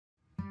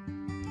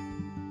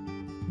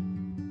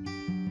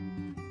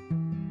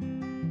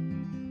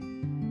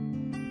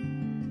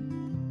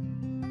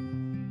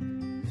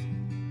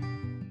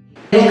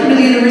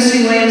welcome to the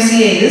University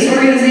YMCA. This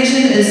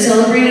organization is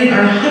celebrating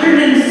our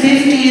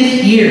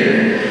 150th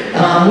year,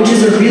 which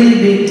is a really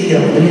big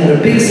deal. We had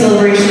a big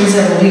celebration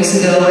several weeks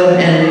ago,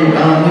 and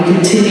we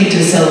continue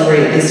to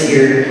celebrate this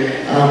year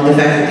the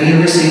fact that the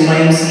University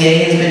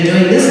YMCA has been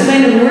doing this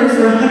kind of work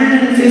for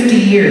 150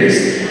 years.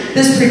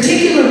 This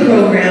particular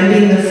program,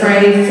 being the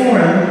Friday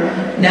Forum,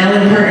 now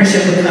in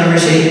partnership with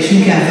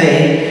Conversation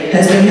Café,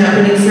 has been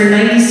happening for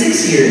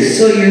 96 years.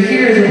 So you're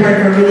here as a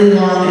part of a really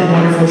long and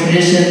wonderful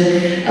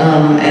tradition,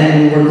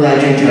 and we're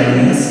glad you're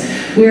joining us.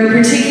 We are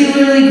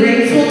particularly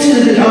grateful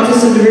to the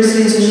Office of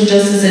Diversity and Social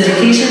Justice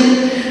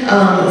Education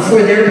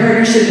for their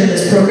partnership in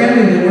this program.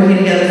 We've been working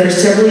together for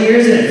several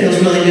years, and it feels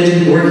really good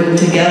to be working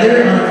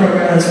together on a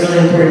program that's really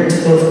important to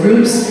both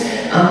groups.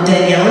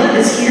 Daniela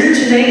is here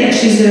today, and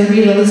she's going to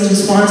read a list of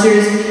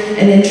sponsors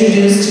and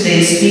introduce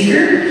today's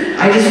speaker.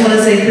 I just want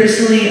to say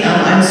personally,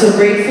 I'm so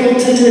grateful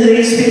to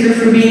today's speaker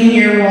for being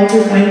here.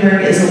 Walter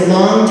Feinberg is a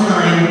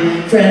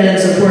longtime friend and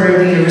supporter of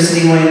the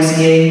University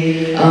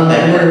YMCA,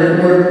 and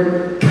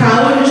we're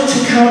proud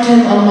to count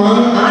him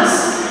among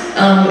us,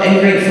 and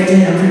grateful to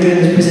him for doing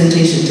this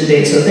presentation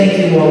today. So thank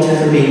you, Walter,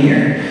 for being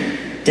here.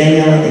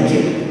 Daniela, thank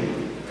you.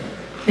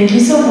 Thank you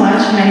so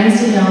much. My name is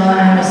Daniela.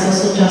 I'm a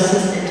social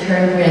justice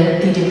intern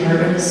with the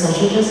Department of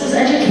Social Justice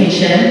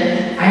Education.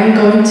 I'm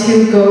going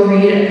to go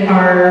read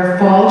our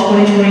fall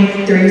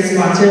 2023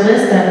 sponsor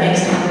list that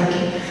makes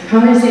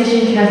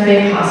Conversation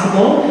Café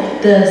possible.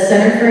 The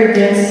Center for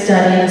Advanced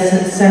Study,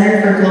 the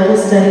Center for Global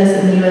Studies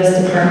in the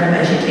U.S. Department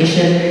of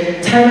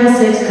Education, Title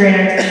VI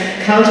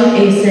Grant, College of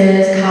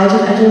ACES, College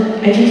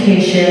of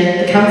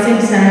Education, the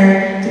Counseling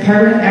Center,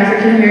 Department of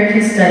African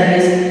American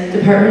Studies,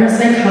 Department of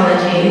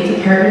Psychology,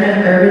 Department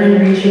of Urban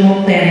and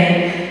Regional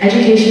Planning,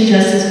 Education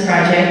Justice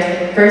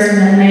Project, First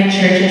Mennonite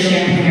Church of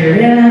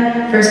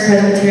Champaign-Urbana, First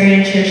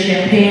Presbyterian Church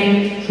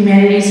Champaign,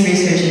 Humanities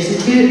Research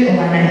Institute,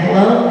 Illini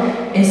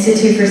Hillel,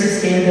 Institute for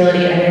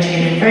Sustainability, Energy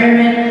and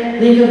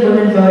Environment, League of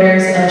Women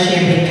Voters of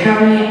Champaign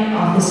County,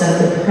 Office of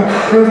the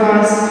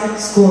Provost,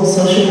 School of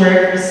Social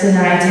Work,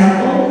 Sinai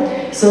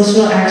Temple,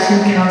 Social Action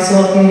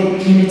Council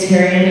of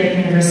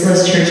Unitarian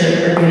Universalist Church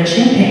of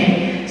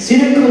Urbana-Champaign,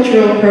 Student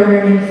Cultural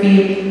Programming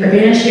Fee,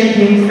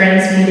 Urbana-Champaign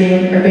Friends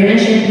Meeting,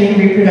 Urbana-Champaign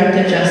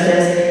Reproductive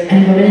Justice,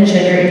 and Women and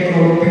Gender in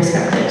Global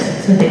Perspectives.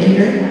 So thank you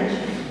very much.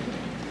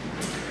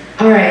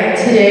 All right,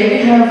 today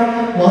we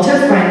have Walter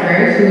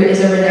Feinberg, who is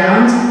a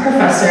renowned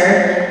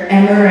professor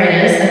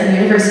emeritus at the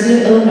University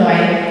of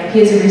Illinois. He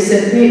is a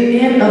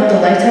recipient of the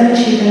Lifetime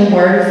Achievement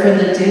Award for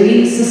the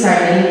Dewey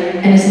Society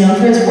and is known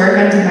for his work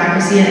on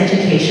democracy and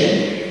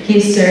education. He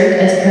served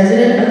as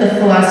president of the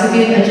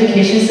Philosophy of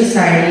Education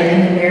Society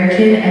and the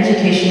American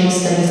Educational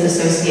Studies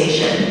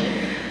Association.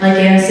 Like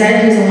Anne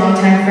said, he's a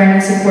longtime friend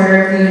and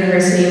supporter of the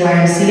University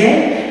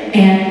YMCA,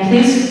 and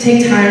please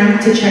take time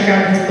to check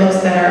out his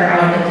books that are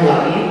out in the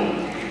lobby.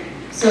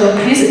 So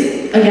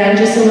please, again,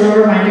 just a little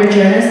reminder,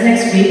 join us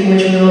next week,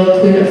 which will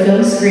include a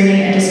film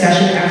screening and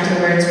discussion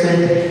afterwards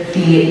with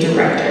the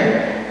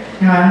director.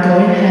 Now I'm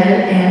going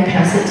ahead and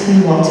pass it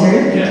to Walter.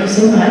 Thank you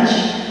so much.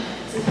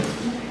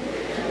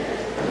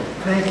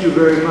 Thank you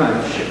very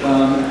much.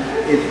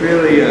 It's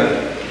really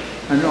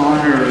an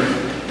honor and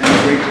a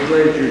great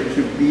pleasure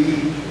to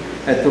be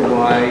at the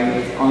Y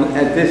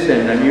at this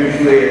end. I'm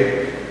usually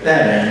at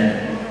that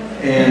end.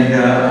 And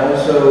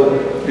also,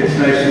 it's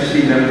nice to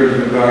see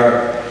members of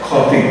our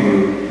coffee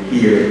group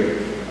here.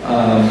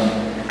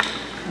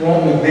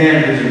 Walt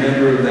McMahon, who's a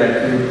member of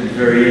that group, is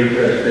very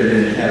interested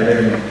in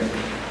having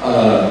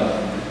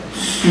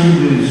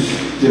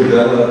students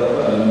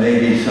develop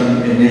maybe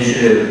some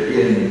initiative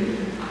in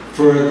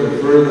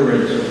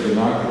furtherance of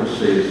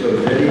democracy. So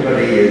if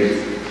anybody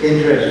is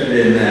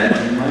interested in that,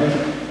 you might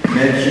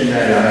mention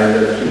that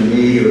either to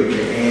me or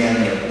to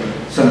Anne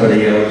or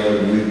somebody else,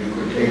 and we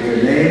could take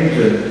their names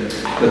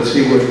and let's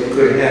see what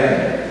could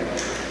happen.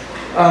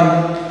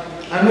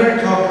 I'm going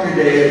to talk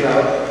today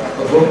about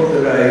a book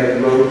that I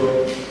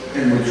wrote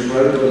and which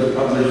was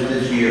published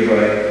this year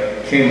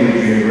by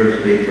Cambridge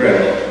University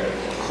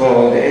Press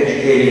called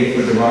Educating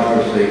for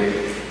Democracy.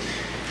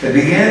 I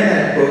began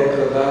that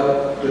book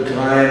about the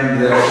time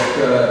that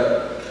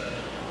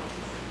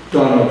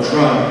Donald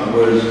Trump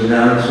was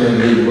announcing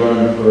his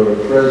run for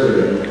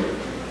president,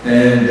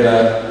 and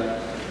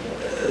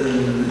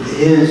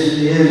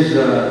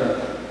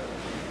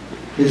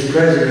his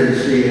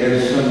presidency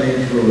has some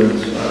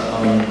influence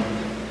on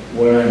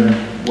what I'm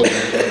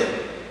saying.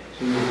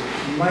 So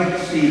you might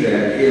see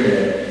that in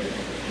it.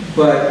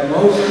 But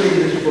mostly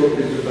this book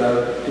is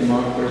about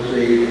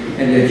democracy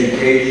and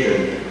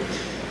education.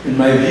 And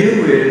my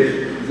view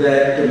is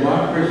that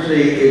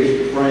democracy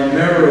is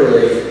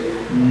primarily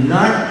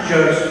not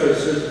just a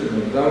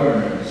system of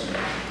governance,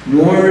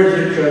 nor is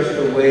it just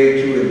a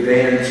way to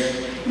advance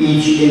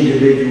each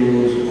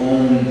individual's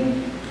own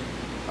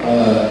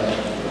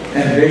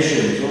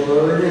ambitions,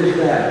 although it is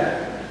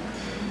that.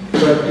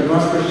 But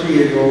democracy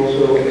is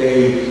also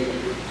a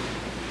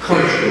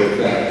cultural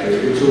factor.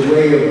 It's a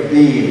way of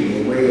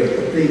being, a way of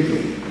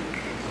thinking.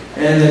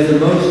 And that the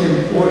most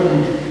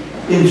important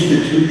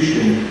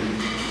institution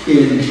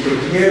in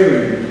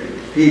preparing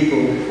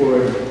people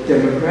for a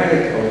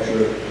democratic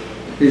culture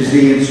is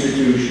the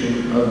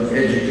institution of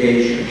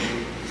education.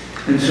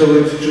 And so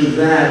it's to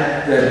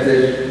that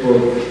this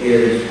book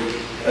is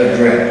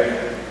addressed.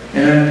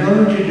 And I'm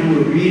going to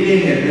do a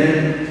reading, and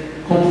then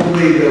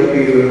hopefully there'll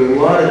be a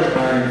lot of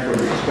time for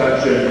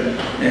discussion.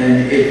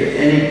 And if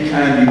any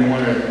time you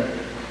want to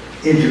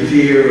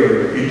intervene,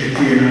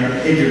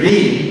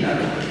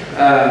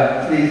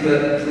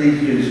 please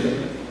do so.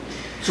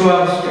 So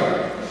I'll start.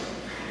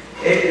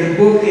 The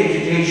book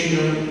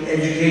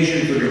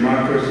Education for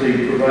Democracy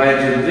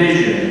provides a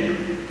vision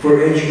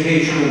for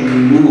educational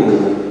renewal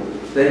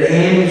that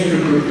aims to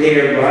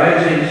prepare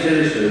rising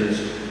citizens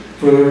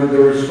for the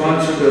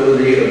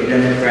responsibility of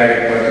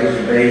democratic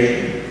participation.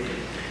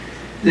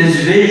 This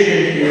vision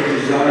is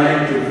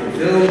designed to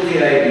fulfill the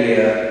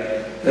idea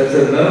that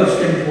the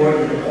most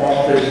important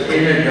office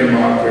in a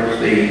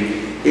democracy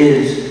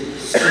is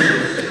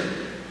citizen.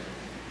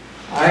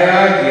 I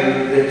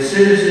argue that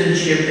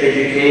citizenship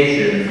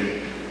education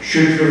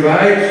should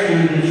provide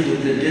students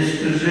with the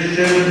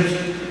dispositions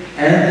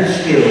and the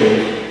skills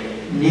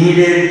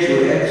needed to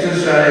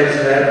exercise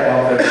that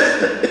office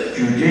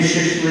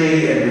judiciously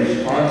and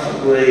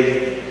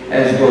responsibly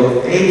as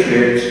both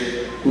patriots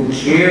who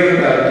care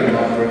about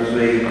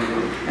democracy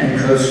and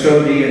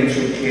custodians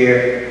who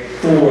care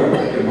for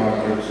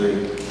democracy.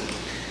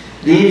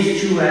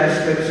 These two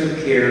aspects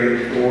of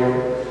caring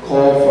for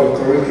call for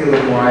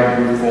curriculum-wide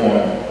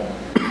reform,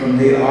 from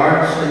the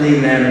arts and the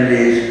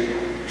humanities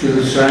to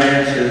the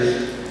sciences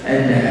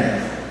and math.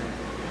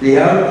 The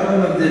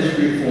outcome of this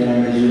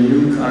reform is a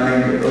new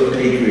kind of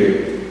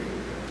patriot,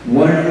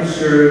 one who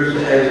serves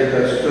as a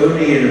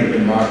custodian of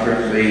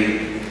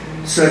democracy,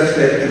 such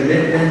that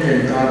commitment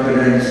and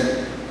competence,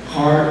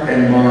 heart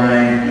and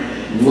mind,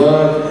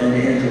 love and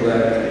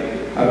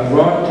intellect are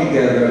brought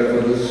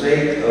together for the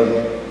sake of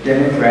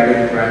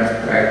democratic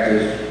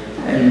practice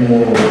and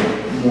moral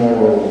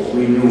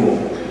renewal.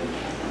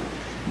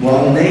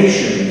 While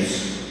nations,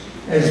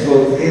 as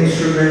both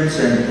instruments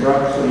and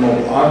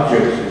proximal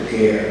objects of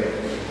care,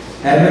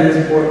 have an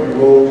important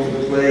role to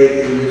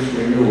play in this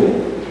renewal,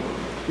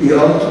 the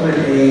ultimate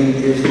aim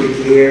is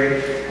the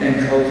care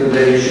and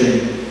cultivation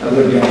of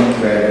a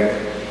democratic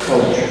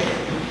culture.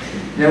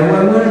 Now, I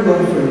want to go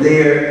from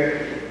there.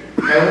 A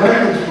lot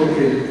of this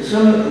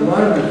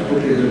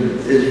book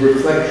is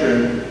reflection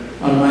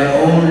on my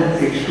own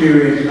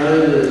experience, not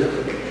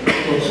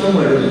as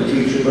somewhat as a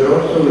teacher, but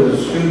also as a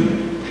student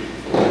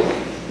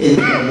in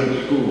public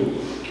schools.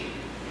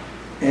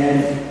 And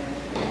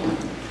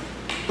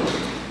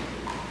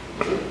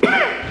I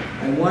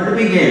want to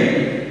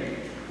begin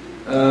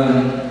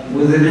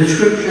with a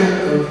description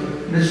of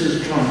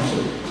Mrs.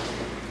 Thompson,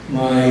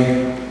 my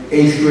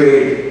 8th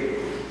grade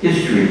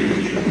history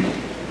teacher.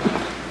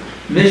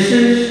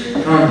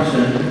 Mrs.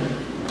 Thompson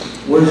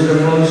was the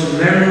most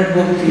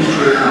memorable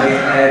teacher I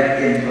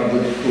had in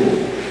public school.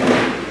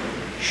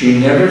 She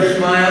never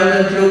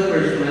smiled until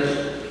Christmas,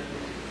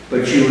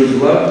 but she was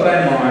loved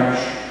by March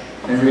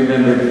and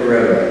remembered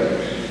forever.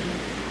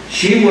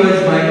 She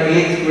was my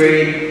 8th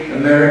grade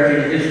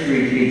American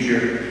history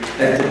teacher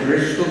at the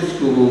Bristol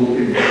School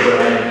in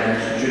Brookline,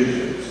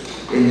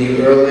 Massachusetts, in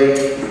the early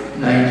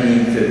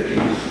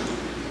 1950s.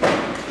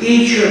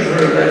 Each of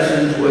her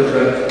lessons was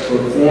a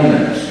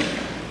performance.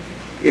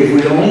 If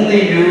we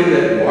only knew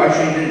that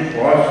Washington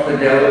crossed the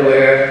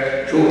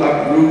Delaware to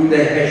uproot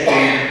the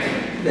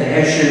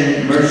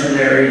Hessian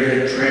mercenaries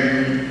at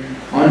Trenton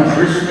on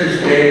Christmas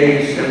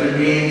Day,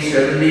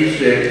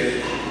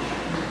 1776,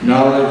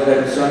 knowledge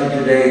that some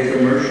today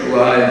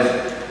commercialize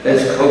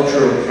as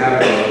cultural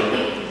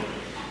capital,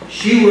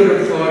 she would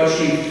have thought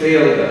she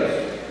failed us,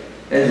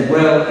 as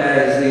well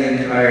as the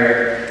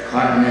entire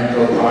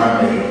Continental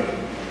Army.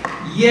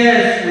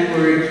 Yes, we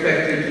were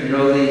expected to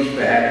know these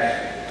facts,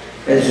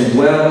 as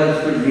well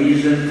as the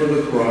reason for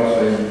the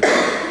crossing,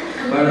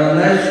 but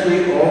unless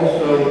we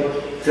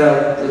also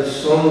felt the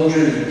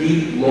soldiers'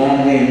 deep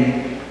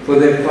longing for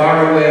their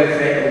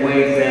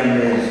faraway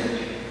families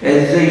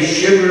as they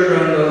shivered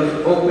on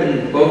those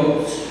open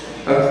boats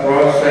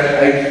across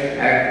that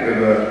ice-packed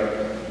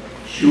river,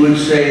 she would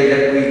say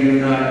that we do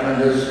not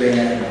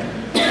understand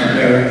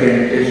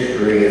American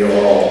history at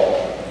all.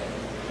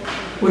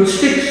 What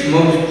sticks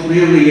most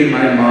clearly in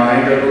my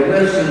mind are the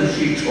lessons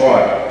she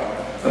taught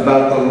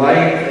about the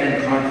life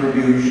and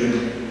contribution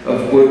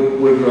of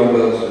Woodrow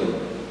Wilson.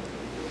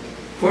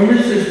 For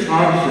Mrs.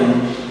 Thompson,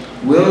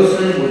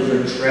 Wilson was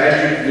a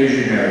tragic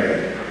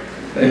visionary,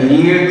 a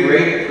near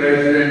great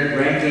president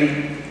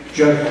ranking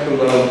just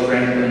below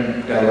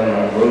Franklin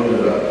Delano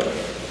Roosevelt,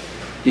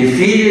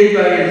 defeated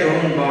by his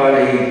own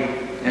body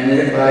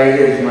and by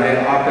his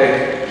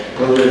myopic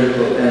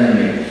political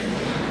enemies.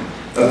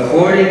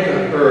 According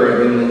to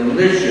her, the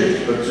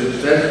malicious but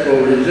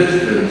successful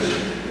resistance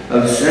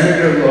of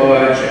Senator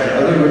Lodge and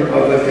other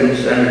Republican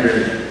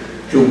senators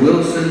to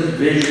Wilson's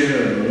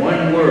vision of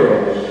one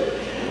world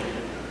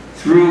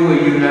through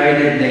a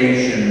united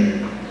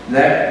nation,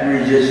 that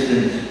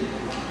resistance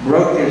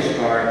broke his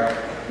heart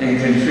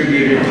and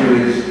contributed to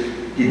his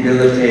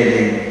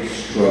debilitating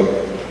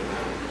stroke.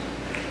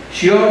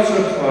 She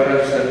also taught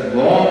us that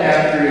long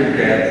after his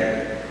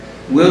death,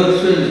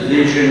 Wilson's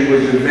vision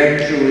was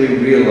eventually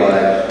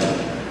realized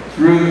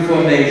through the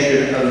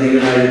formation of the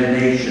United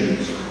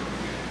Nations,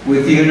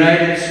 with the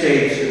United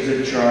States as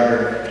a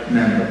charter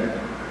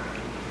member.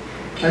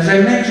 As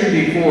I mentioned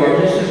before,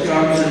 Mrs.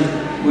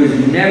 Thompson was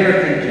never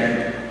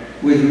content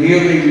with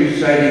merely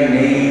reciting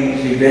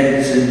names,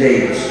 events, and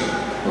dates,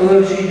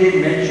 although she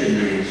did mention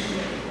these.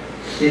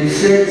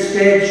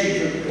 Instead, she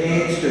took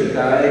pains to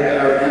guide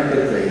our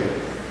empathy.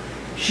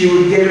 She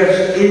would get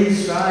us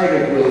inside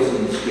of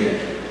Wilson's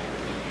skin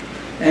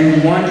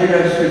and wanted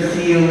us to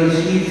feel as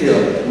he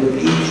felt with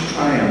each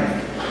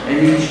triumph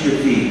and each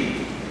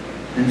defeat.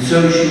 And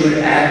so she would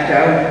act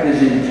out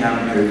his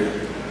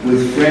encounters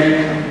with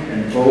friend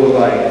and foe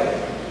alike.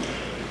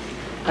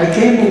 I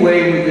came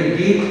away with a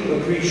deep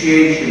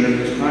appreciation of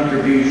his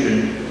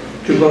contribution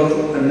to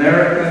both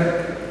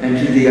America and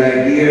to the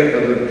idea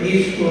of a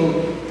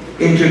peaceful,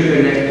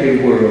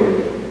 interconnected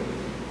world.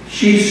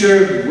 She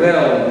served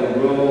well the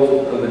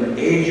role of an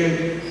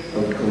agent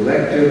of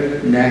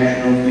collective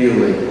national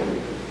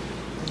feeling,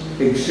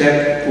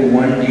 except for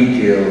one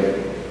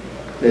detail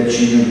that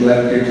she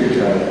neglected to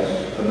tell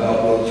us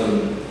about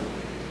Wilson.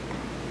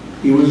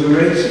 He was a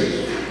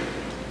racist.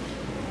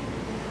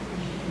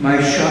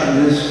 My shot,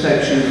 this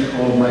section is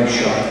called My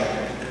Shot.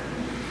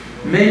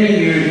 Many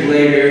years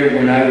later,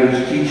 when I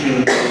was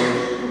teaching a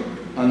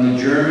course on the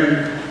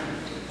German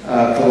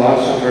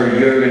philosopher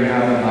Jürgen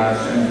Habermas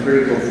and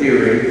critical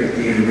theory at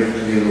the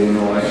University of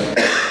Illinois,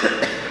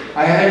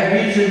 I had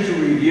reason to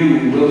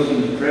review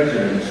Wilson's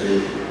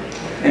presidency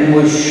and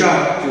was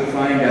shocked to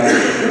find out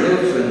that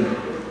Wilson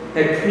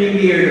had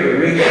premiered a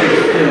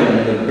racist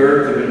film, The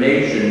Birth of a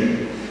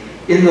Nation,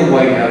 in the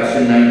White House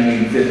in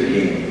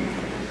 1915.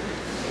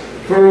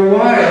 For a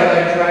while,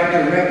 I tried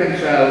to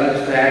reconcile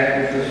this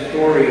fact with the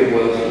story of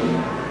Wilson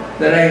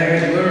that I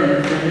had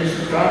learned from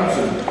Mrs.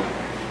 Thompson.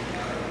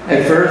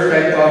 At first,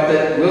 I thought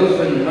that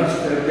Wilson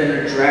must have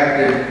been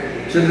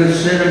attracted to the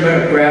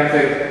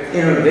cinematographic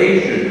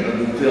innovation of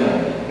the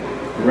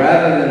film,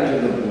 rather than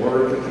to the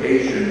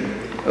glorification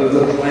of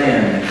the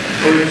Klan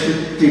or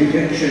its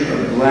depiction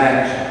of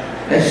blacks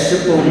as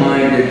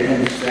simple-minded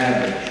and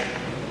savage.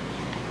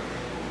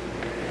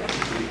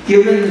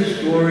 Given the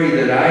story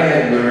that I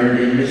had learned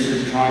in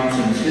Mrs.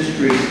 Thompson's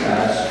history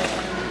class,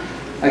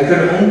 I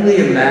could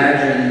only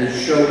imagine the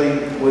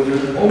showing was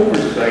an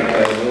oversight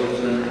by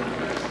Wilson,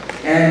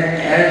 and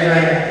as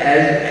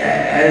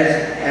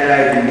had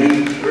I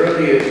believed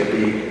earlier to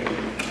be,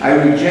 I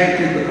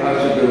rejected the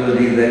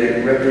possibility that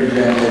it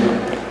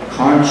represented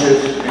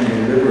conscious and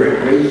deliberate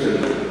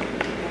racism,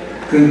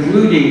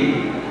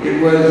 concluding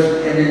it was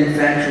an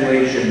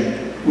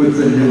infatuation with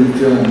the new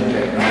film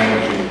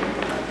technology.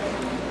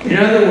 In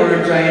other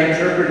words, I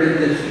interpreted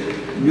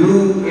this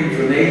new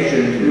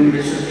information through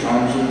Mrs.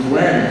 Thompson's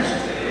lens.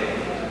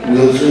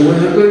 Wilson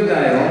was a good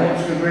guy,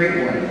 almost a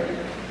great one.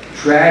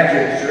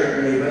 Tragic,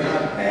 certainly, but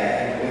not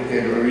bad,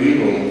 wicked, or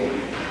evil.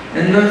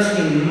 And thus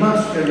he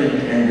must have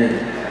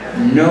intended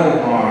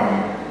no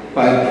harm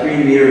by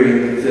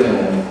premiering the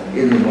film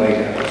in the White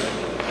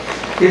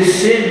House. His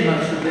sin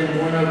must have been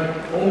one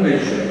of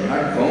omission,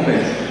 not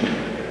commission.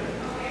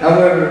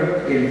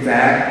 However, in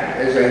fact,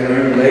 as I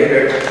learned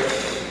later,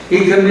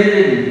 he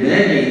committed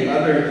many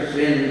other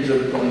sins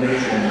of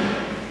commission,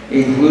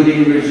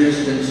 including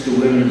resistance to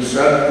women's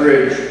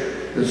suffrage,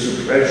 the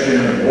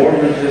suppression of war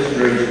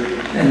resistors,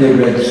 and the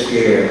Red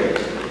Scare.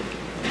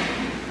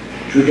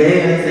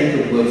 Today I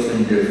think of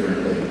Wilson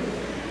differently.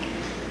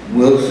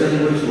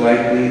 Wilson was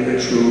likely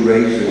a true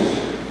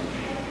racist,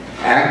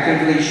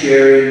 actively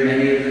sharing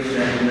many of the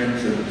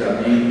sentiments of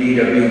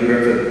W.B.W.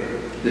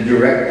 Griffith, the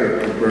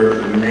director of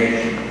Birth of a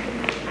Nation.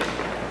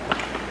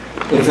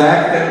 The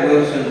fact that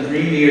Wilson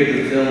premiered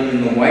the film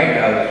in the White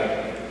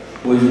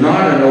House was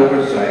not an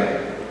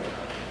oversight,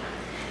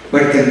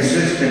 but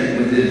consistent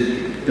with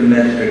his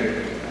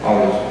domestic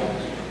policies.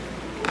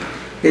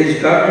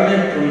 His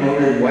government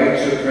promoted white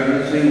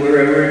supremacy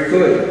wherever it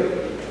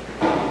could,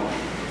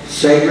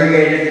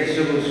 segregated the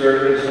civil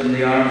service and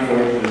the armed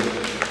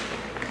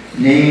forces,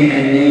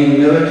 named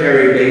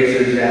military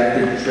bases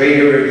after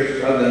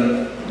traitorous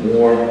Southern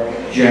war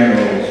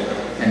generals,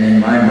 and in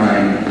my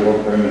mind,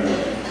 war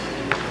criminals.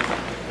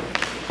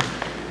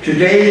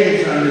 Today,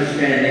 his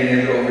understanding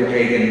has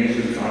overtaken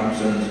Mrs.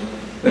 Thompson's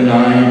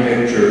benign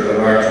picture of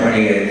our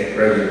 28th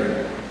president.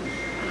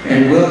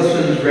 And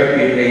Wilson's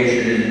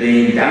reputation is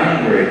being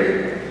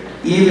downgraded.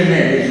 Even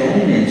at his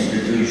own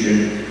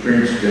institution,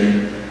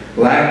 Princeton,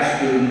 black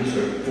students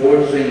are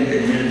forcing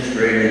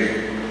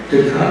administrators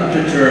to come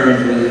to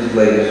terms with his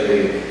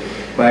legacy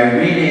by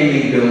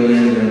renaming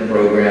buildings and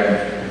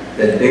programs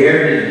that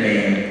bear his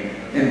name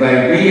and by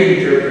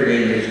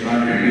reinterpreting his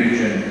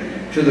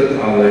contribution to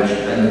the college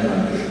and the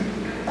country.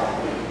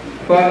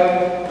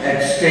 But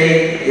at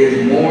stake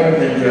is more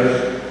than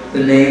just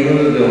the name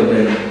of the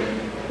building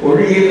or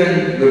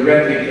even the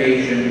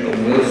reputation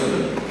of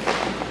Wilson.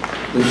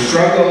 The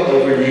struggle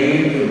over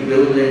names of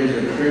buildings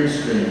at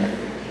Princeton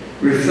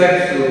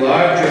reflects the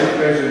larger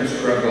present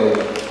struggle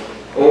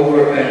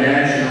over a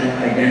national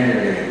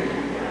identity,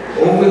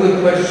 over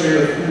the question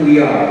of who we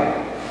are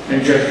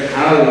and just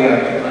how we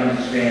are to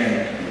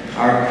understand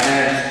our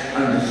past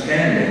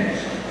understandings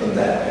of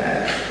that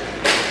past.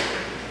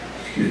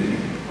 Excuse me.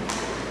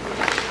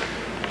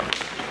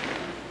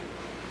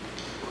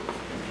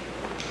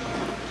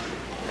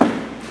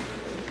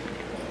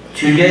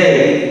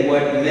 Today,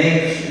 what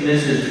makes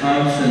Mrs.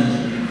 Thompson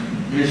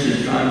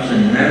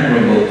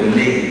memorable to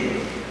me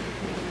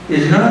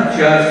is not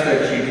just that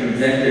she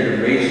presented a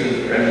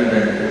racist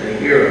president as a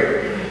hero,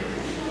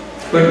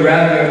 but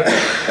rather,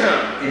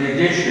 in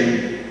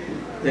addition,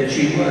 that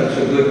she was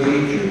a good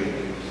teacher.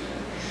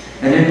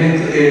 And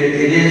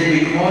it is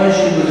because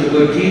she was a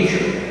good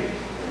teacher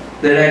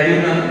that I do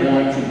not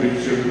want to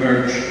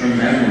besmirch her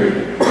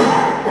memory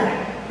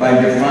by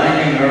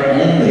defining her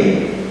only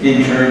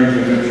in terms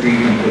of her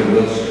treatment of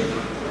Wilson.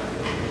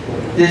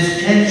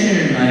 This tension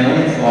in my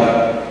own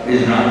thought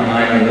is not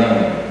mine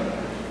alone.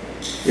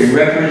 It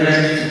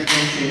represents the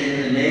tension in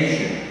the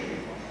nation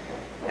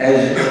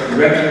as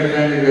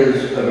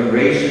representatives of a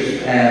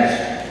racist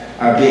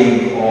past are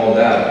being called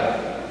out.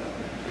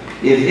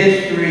 If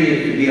history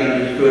is to be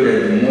understood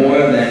as more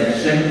than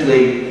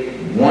simply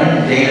one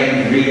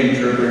damn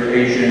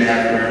reinterpretation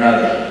after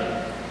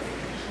another,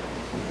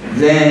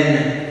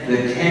 then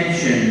the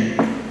tension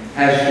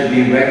has to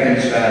be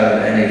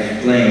reconciled and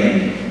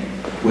explained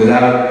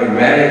without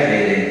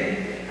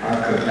eradicating our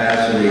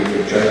capacity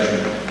for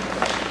judgment.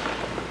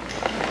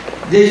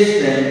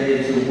 This, then,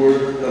 is the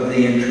work of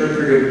the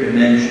interpretive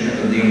dimension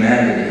of the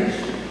humanities.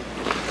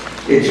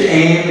 Its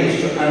aim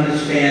is to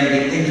understand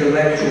the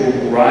intellectual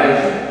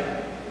horizon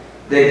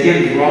that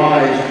gives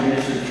rise to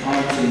Mrs.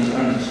 Thompson's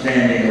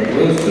understanding of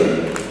Wilson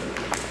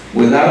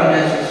without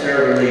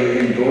necessarily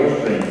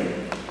endorsing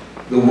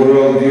the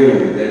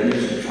worldview that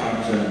Mrs.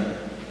 Thompson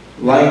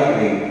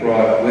likely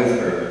brought with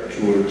her to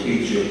her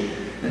teaching.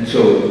 And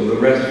so the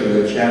rest of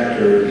the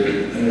chapter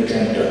is an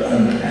attempt to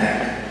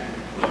unpack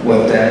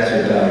what that's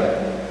about.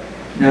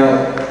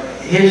 Now,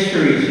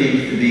 history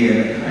seems to be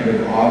a kind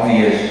of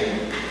obvious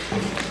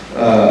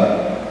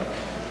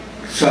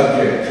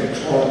subject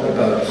to talk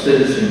about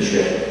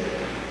citizenship.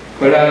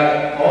 But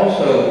I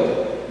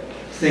also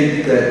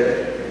think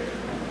that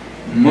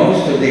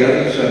most of the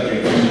other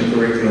subjects in the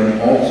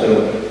curriculum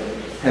also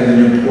have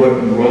an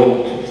important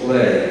role to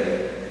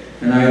play.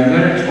 And I'm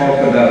going to talk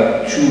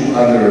about two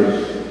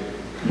others.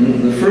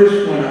 The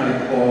first one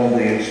I call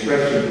the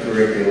expressive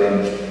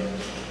curriculum,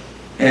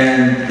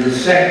 and the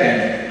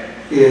second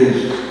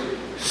is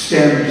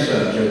STEM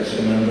subjects,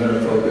 and I'm going to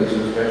focus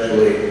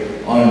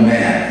especially on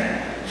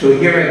math. So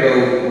here I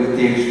go with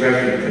the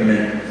expressive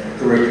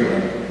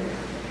curriculum.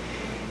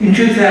 In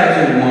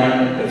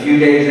 2001, a few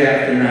days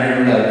after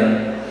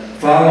 9/11,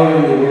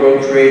 following the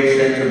World Trade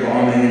Center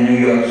bombing in New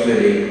York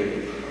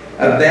City,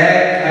 a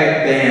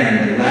bagpipe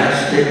band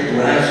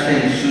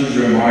blasting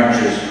Sousa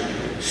marches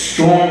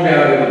stormed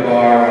out of a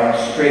bar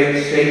on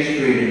State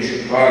Street in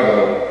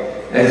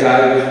Chicago as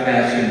I was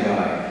passing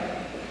by.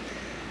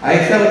 I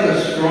felt a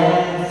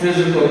strong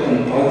physical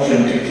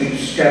compulsion to keep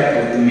step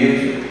with the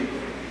music,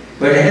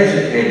 but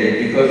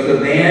hesitated because the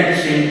band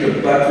seemed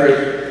to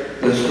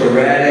buttress the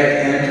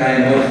sporadic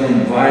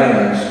anti-Muslim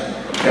violence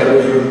that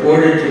was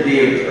reported to be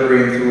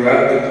occurring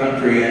throughout the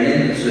country and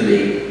in the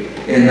city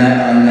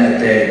on that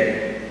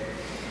day.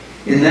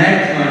 In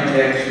that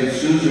context, the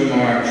Sousa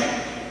March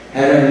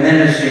had a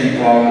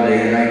menacing quality,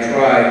 and I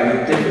tried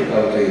with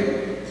difficulty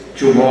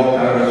to walk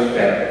out of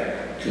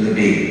step to the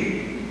beat.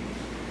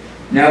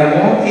 Now,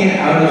 walking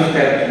out of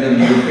step to the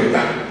music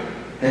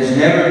has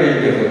never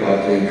been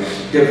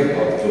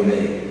difficult for me.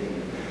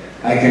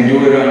 I can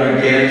do it on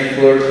a dance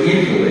floor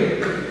easily.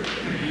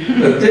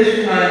 But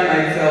this time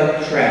I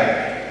felt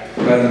trapped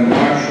by the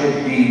martial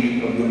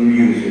beat of the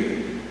music.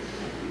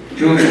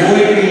 To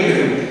avoid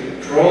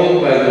being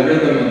controlled by the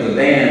rhythm of the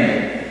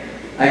band,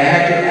 I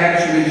had to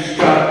actually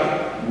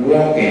stop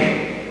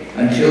walking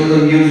until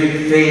the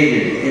music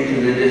faded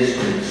into the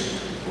distance.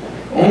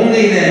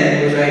 Only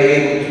then was I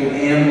able to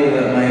amble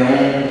at my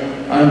own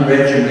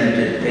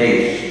unregimented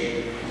pace.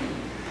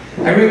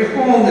 I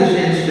recall this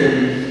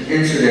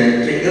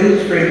incident to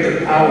illustrate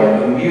the power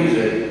of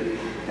music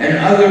and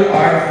other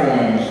art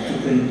forms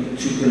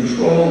to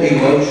control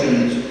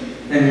emotions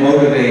and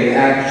motivate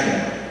action.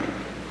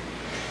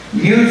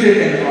 Music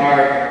and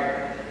art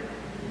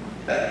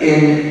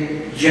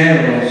in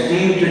general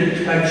seem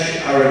to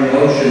touch our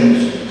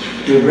emotions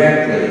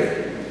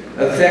directly,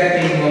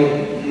 affecting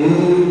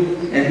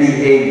mood and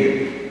behavior.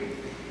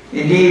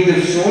 Indeed,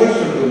 the source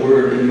of the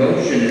word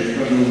emotion is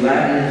from the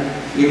Latin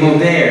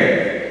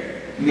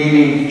emovere,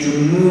 meaning to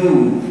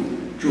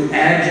move, to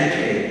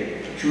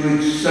agitate, to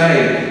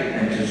excite,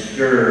 and to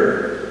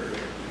stir.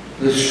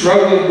 The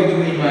struggle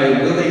between my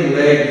willing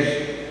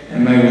legs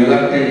and my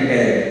reluctant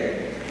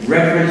head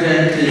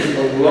represented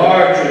a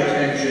large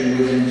tension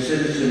within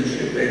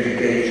citizenship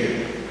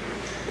education,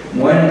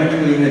 one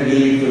between the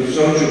need for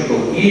social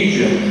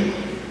cohesion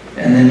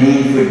and the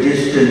need for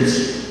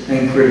distance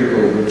and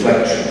critical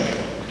reflection.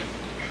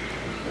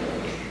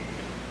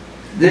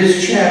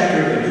 This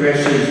chapter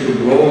addresses the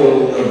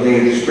role of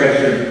the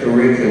expressive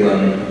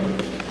curriculum,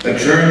 a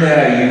term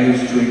that I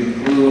use to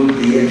include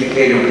the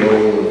educative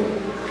role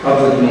of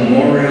public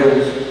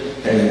memorials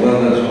as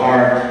well as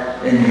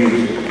art and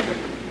music.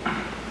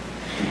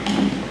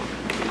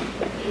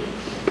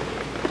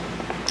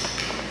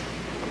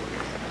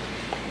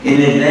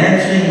 In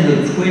advancing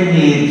the twin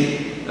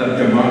needs of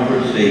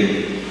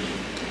democracy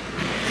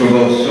for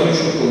both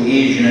social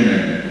cohesion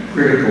and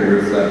critical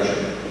reflection,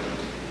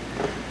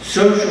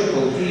 social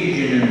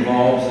cohesion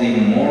involves the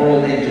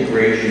moral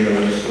integration of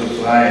a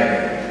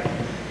society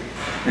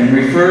and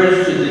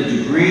refers to the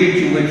degree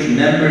to which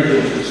members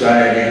of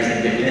society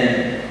can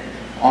depend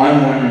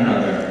on one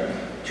another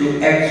to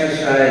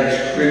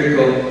exercise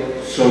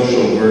critical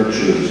social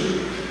virtues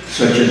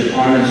such as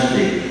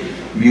honesty,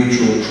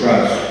 mutual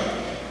trust,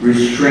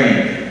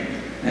 restraint,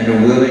 and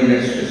a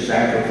willingness to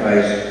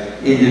sacrifice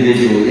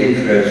individual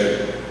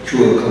interest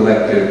to a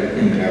collective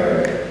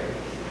imperative.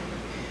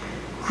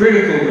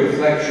 Critical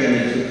reflection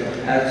is the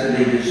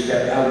capacity to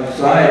step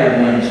outside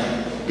of one's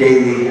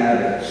daily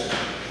habits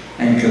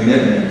and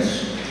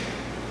commitments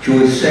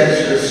to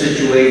assess a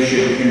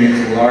situation in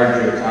its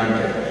larger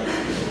context.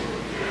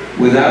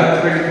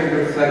 Without critical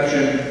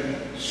reflection,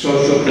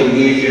 social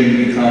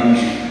cohesion becomes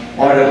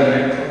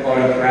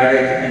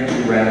autocratic and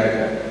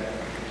tyrannical.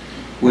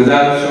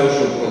 Without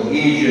social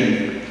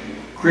cohesion,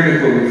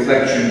 critical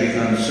reflection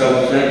becomes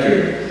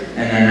self-centered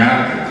and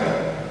anarchical.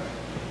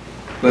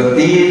 But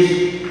these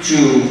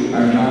two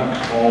are not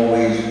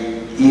always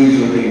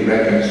easily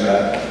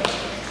reconciled,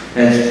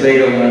 as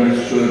Plato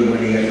understood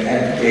when he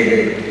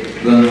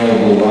advocated the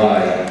noble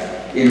lie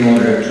in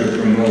order to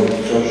promote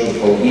social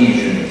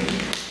cohesion.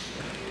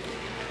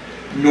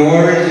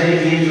 Nor is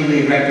it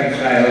easily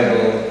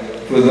reconcilable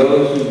for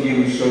those who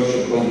view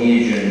social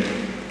cohesion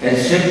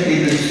as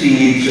simply the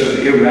seeds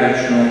of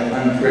irrational,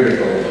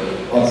 uncritical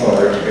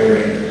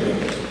authoritarianism.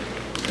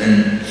 And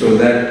so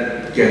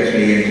that gets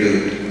me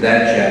into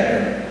that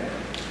chapter.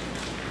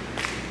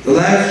 The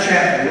last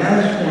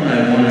one I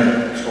want to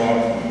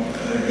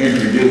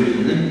introduce,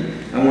 and then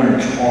I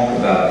want to talk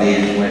about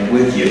these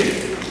with you,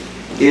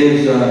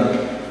 is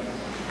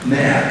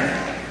math.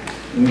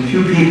 And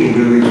few people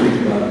really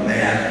think about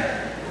math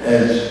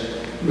as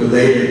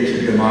related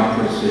to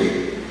democracy.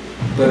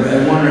 But I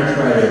want to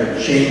try to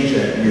change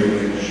that view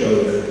and show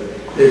that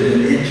there's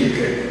an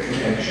intricate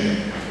connection.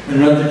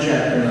 Another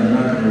chapter I'm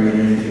not going to read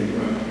anything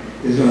from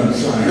is on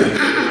science.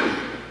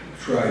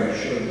 Try to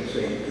show the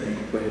same thing.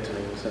 What are you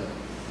telling us?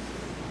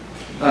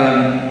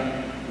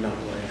 No,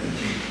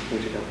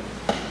 where'd you go?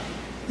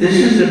 This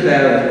is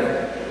about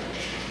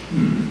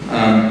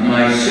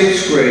my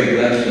 6th grade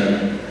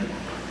lesson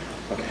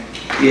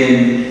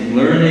in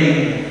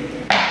learning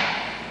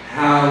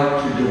how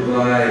to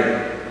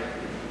divide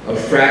a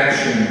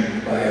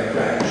fraction by a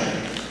fraction.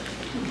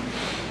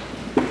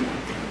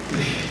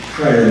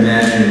 Try to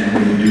imagine how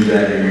you do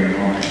that in your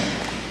mind.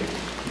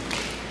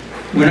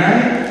 When I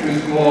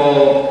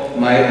recall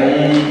my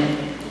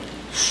own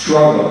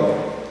struggle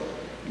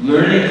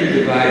learning to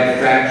divide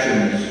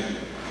fractions,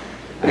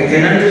 I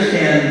can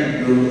understand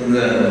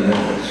let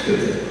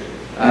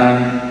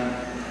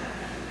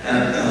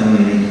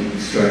me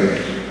start.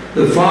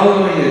 The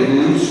following is a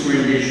loose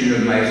rendition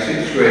of my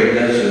 6th grade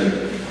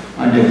lesson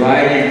on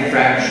dividing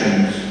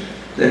fractions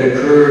that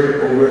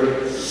occurred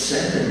over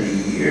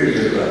 70 years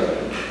ago.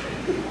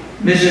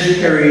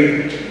 Mrs.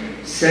 Perry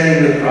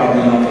setting the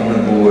problem up on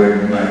the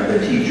board, the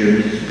teacher,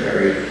 Mrs.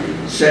 Perry,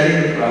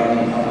 setting the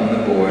problem up on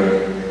the board,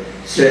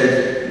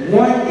 says,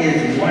 what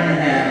is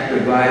 1/2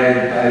 divided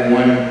by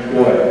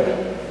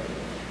 1/4?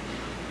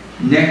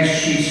 Next,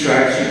 she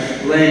starts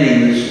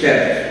explaining the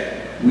steps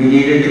we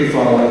needed to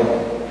follow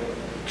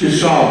to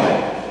solve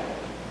it.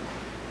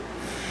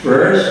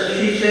 First,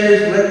 she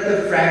says, let the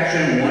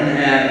fraction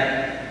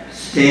 1/2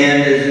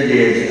 stand as it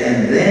is,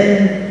 and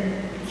then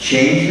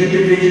change the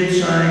division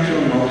sign to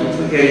a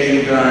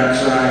multiplication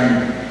sign.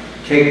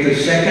 Take the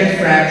second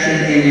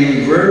fraction and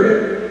invert it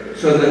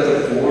so that the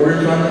 4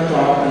 is on the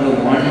top and the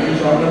 1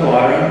 is on the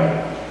bottom.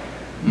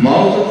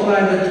 Multiply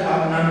the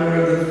top number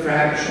of the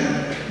fraction.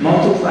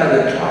 Multiply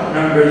the top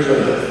numbers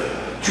of the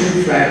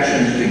 2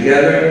 fractions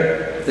together.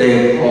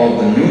 They are called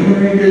the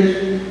numerators.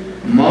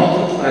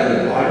 Multiply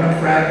the bottom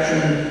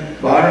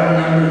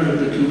numbers of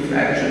the 2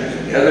 fractions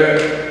together.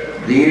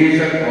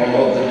 These are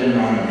called the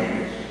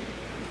denominators.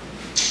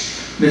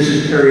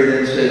 Mrs. Perry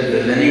then says,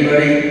 does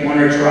anybody want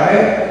to try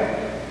it?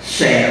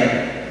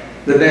 Sam,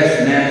 the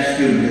best math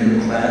student in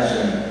the class,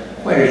 and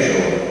quite a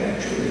show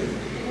actually,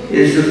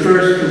 is the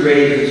first to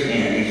raise his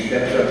hand. He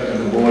steps up to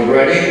the board,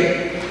 ready?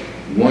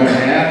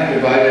 1/2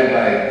 divided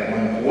by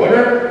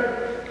 1/4,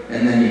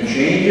 and then he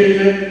changes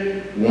it.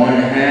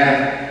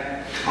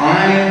 1/2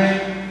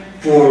 times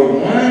 4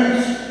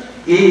 1s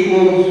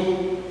equals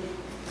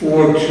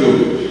 4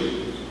 2s.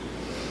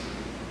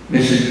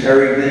 Mrs.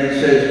 Perry then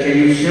says, can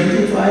you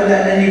simplify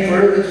that any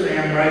further?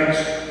 Sam writes,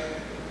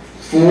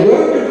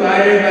 4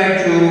 divided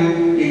by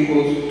 2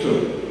 equals 2.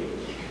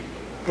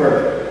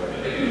 Perfect.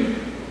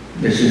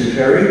 Mrs.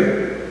 Perry,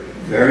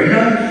 very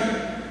nice.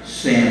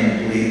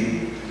 Sam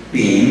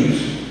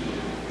beams.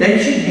 Then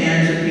she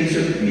hands a piece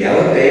of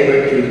yellow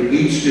paper to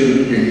each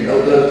student and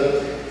tells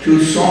us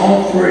to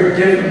solve for a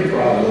different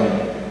problem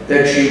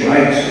that she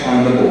writes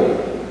on the board.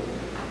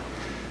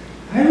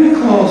 I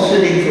recall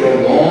sitting for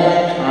a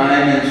long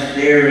time and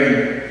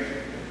staring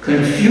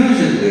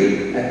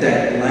confusedly at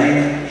that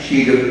blank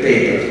sheet of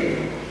paper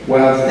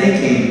while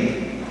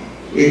thinking,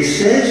 it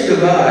says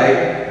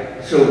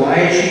divide, so why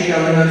is she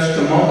telling us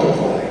to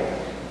multiply?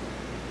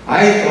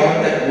 I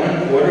thought that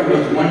 1/4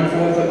 was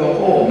 1/4 of a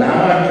whole.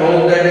 Now I'm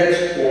told that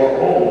it's 4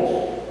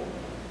 wholes.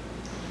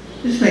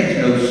 This makes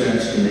no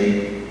sense to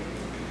me.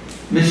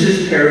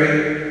 Mrs.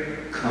 Perry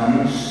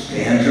comes,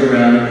 stands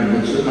around, and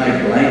looks at my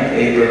blank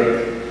paper.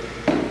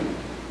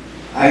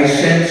 I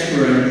sense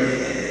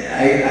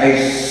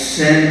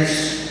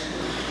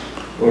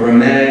or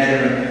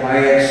imagine a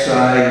quiet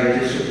sigh of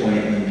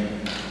disappointment,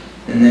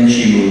 and then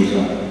she moves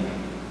on.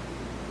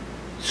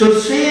 So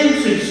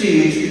Sam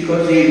succeeds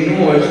because he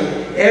ignores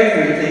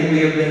everything we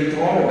have been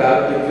taught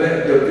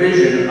about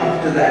division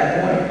up to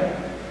that point.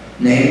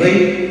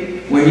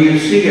 Namely, when you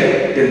see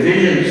a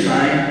division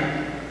sign,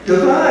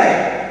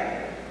 divide.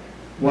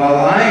 While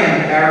I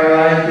am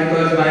paralyzed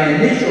because my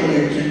initial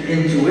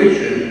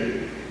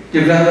intuition,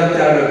 developed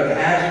out of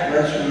past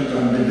lessons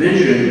on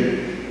division,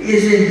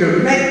 is in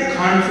direct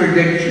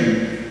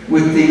contradiction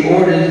with the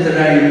orders that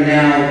I am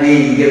now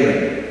being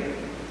given.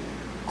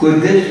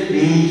 Could this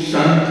be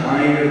some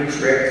kind of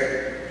trick?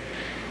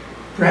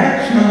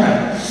 Perhaps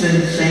not,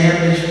 since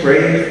Sam is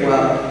praised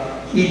while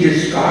he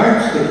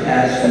discards the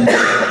past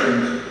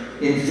instructions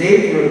in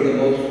favor of the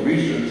most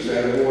recent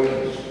set of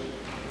orders.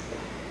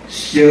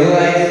 Still,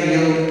 I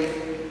feel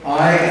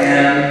I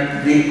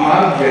am the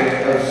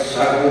object of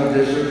subtle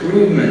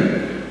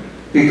disapproval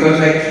because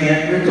I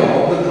can't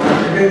resolve the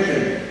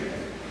contradiction.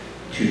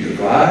 To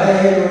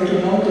divide or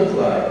to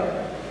multiply?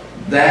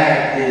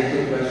 That is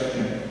the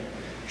question.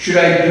 Should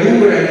I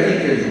do what I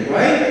think is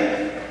right?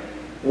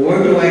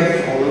 Or do I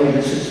follow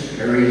Mrs.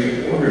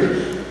 Perry's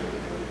orders?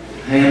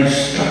 I am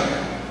stuck,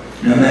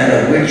 no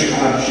matter which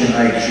option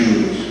I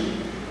choose.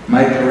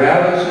 My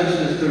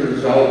paralysis is the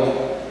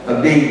result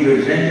of being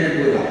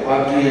presented with a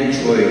Hobbesian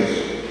choice.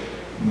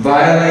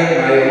 Violate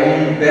my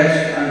own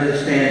best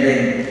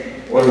understanding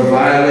or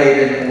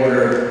violate an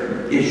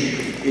order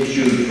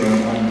issued from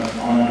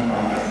on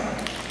high.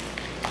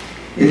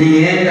 In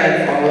the end,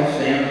 I follow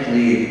Sam's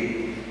lead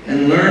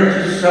and learn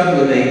to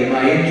sublimate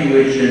my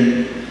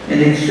intuition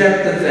and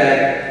accept the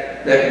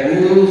fact that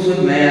rules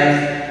of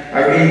math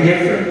are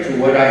indifferent to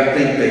what I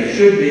think they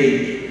should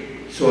be,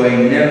 so I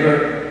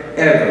never,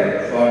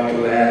 ever thought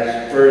to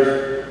ask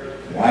first,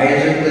 why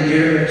is it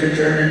legitimate to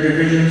turn a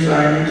division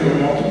sign into a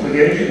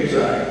multiplication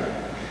sign?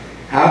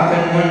 How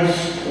can one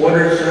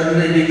quarter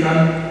suddenly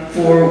become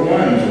 4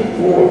 ones or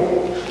 4?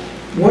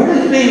 What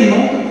is being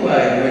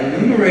multiplied when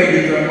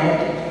numerators are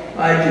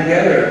multiplied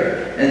together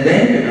and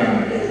then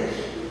denominators?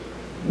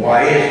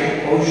 Why is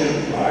the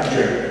quotient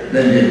larger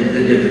than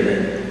the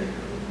dividend?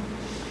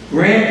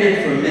 Granted,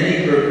 for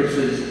many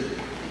purposes,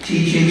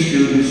 teaching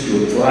students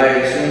to apply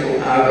a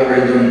simple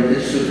algorithm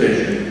is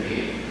sufficient.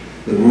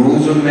 The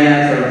rules of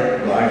math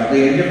are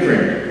largely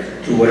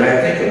indifferent to what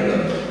I think of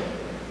them.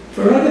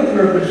 For other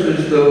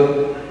purposes,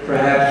 though,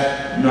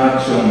 perhaps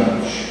not so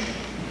much.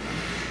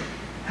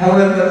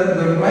 However,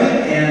 the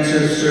right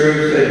answer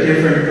serves a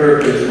different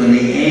purpose when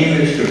the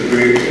aim is to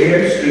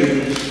prepare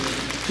students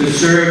to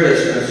serve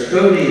as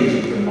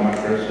custodians of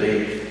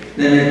democracy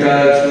than it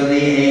does when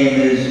the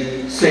aim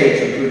is, say,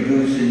 to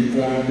produce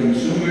informed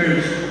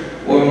consumers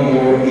or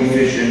more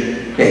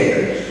efficient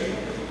bakers.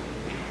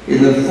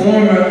 In the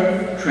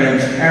former,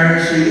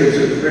 transparency is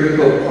a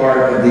critical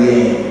part of the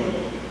aim.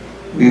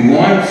 We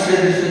want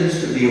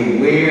citizens to be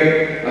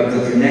aware of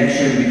the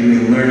connection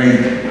between learning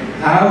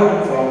how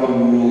to follow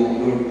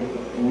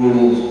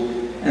rules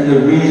and the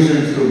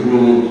reasons the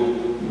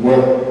rules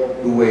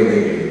work the way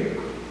they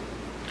do.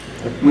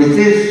 With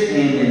this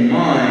aim in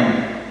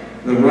mind,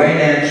 the right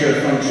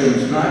answer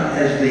functions not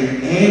as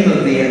the aim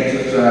of the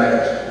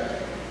exercise,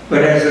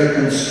 but as a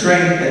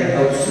constraint that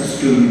helps the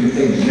student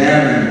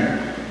examine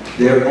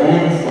their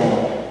own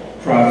thought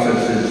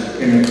processes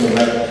in a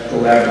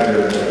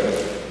collaborative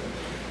way,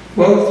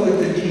 both with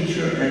the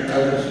teacher and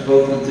other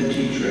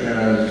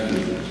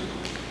students.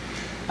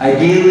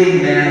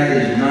 Ideally, math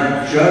is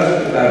not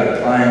just about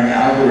applying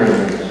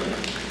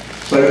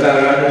algorithms, but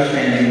about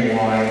understanding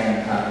why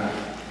and how.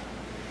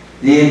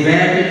 The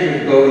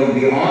advantage of going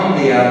beyond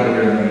the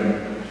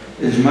algorithm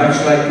is much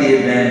like the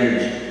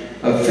advantage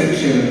of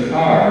fixing a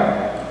car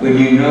when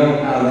you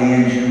know how the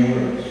engine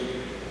works,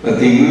 but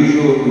the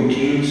usual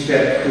routine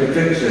steps to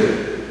fix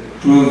it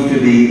prove to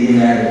be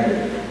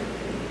inadequate.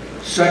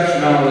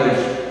 Such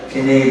knowledge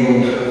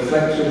enables a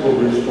flexible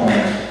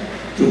response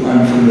to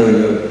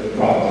unfamiliar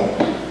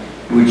problems,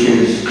 which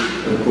is,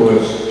 of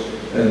course,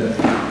 a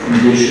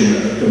condition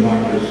of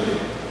democracy.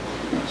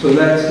 So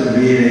that's the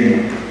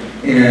reading,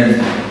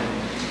 and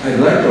I'd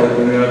like to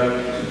open it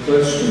up to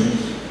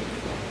questions.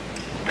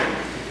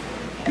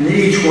 And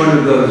each one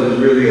of those is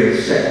really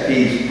a set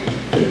piece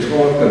to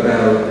talk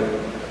about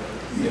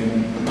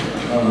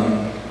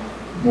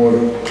more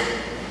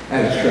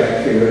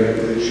abstract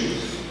theoretical issues.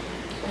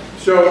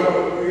 So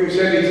you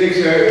said he thinks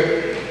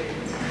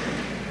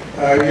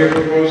you're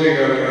proposing a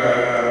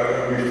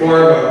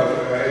reform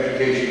of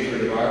education for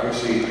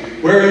democracy.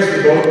 Where is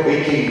the boat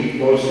leaking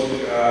most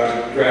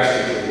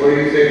drastically? What do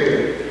you think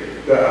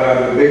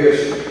the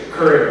biggest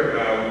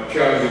current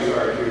challenges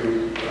are to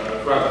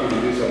prompt you to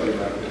do something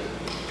like this?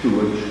 To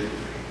which?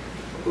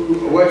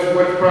 What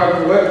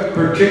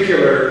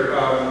particular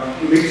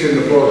leaks in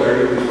the boat are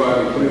you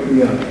responding to?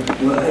 Yeah,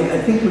 well, I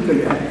think we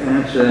could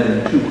answer that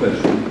in two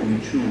questions,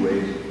 in two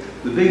ways.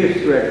 The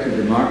biggest threat to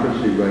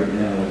democracy right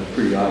now is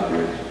pretty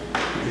obvious.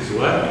 Is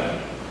what?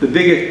 The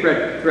biggest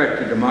threat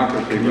to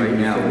democracy right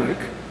now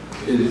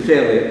is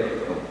failure.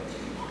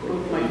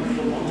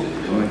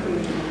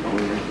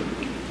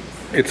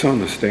 It's on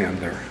the stand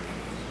there.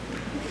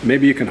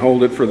 Maybe you can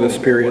hold it for this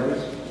period.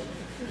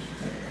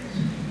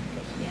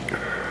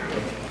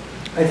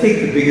 I think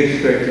the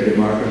biggest threat to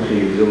democracy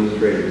is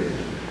illustrated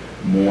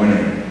this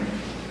morning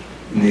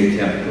in the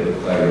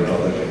attempt by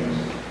Republicans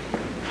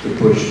to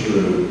push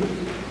through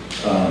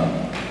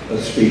a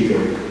speaker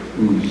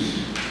who's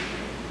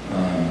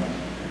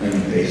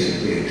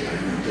basically a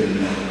tyrant and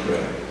not a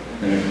threat,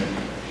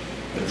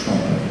 a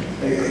Trump.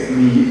 I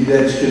mean,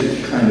 that's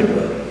just kind of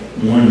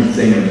one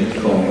thing that's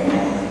going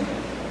on,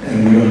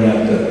 and we don't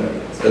have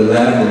to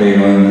elaborate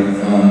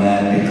on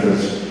that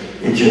because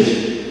it just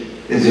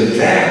is a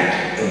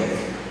fact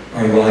of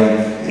our life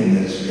at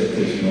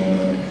this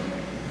moment.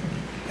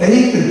 I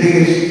think the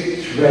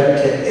biggest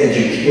threat to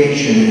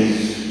education is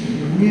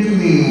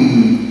really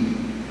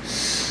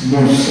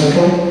more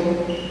subtle.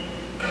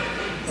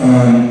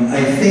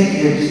 I think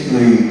it's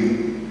the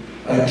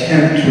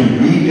attempt to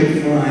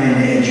redefine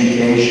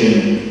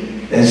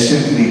education as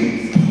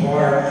simply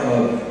part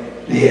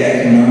of the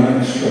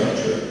economic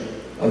structure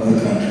of the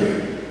country.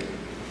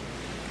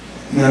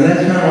 Now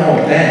that's not all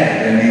bad.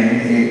 I mean,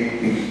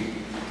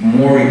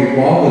 more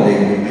equality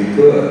would be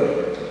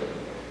good.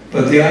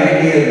 But the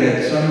idea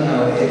that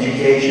somehow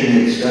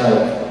education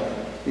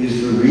itself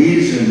is the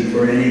reason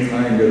for any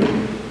kind of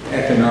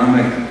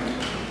economic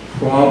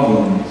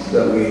problems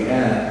that we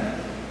have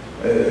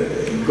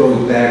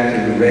goes back to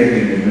the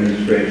Reagan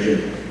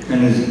administration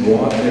and has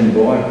been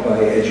bought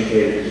by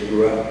educators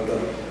throughout the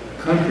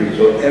country.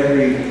 So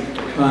every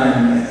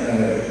time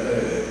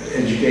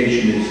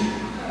education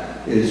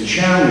is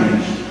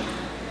challenged,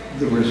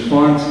 the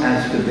response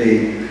has to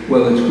be,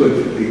 well, it's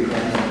good for the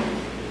economy.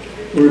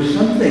 Whereas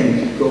some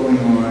things going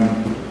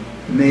on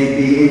may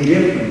be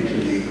indifferent to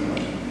the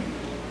economy.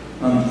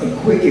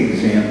 A quick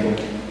example,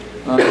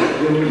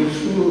 there was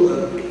a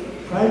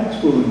private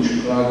school in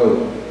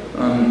Chicago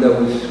that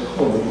was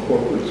called the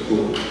corporate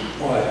school,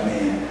 odd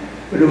name,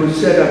 but it was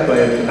set up by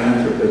a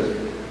philanthropist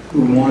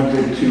who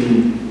wanted to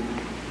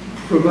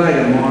provide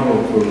a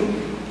model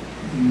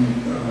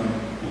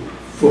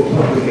for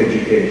public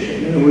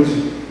education. And it was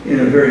in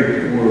a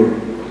very poor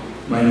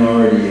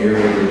minority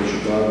area of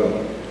Chicago.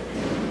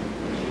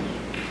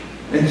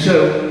 And so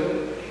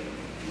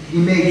he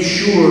made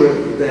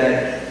sure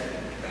that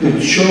the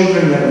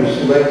children that were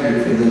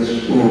selected for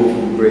this school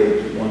from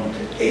grades 1 to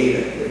 8, I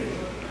think,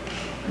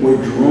 were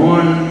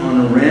drawn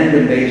on a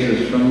random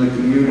basis from the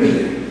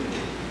community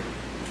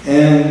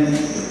and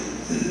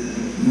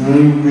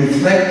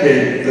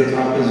reflected the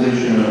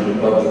composition of the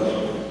public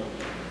school.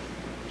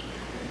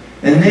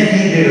 And then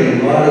he did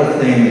a lot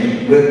of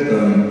things with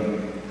them.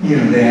 You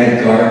know, they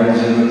had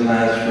gardens in the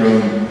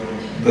classroom.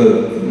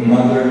 The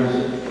mothers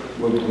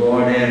were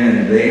brought in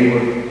and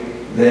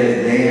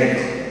they had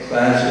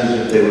classes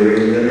if they were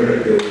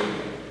illiterate.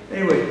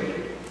 Anyway,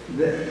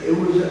 it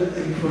was,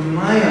 from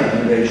my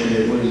observation,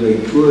 it was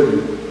a good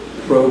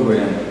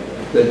program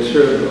that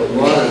served a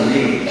lot of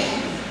needs.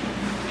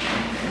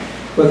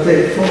 But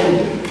they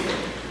folded.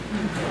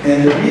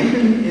 And the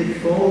reason it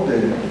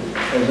folded,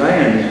 as I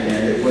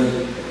understand it, was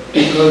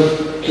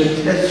because the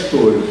test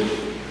scores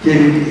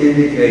didn't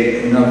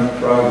indicate enough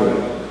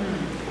progress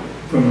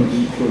from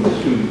the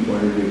student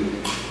point of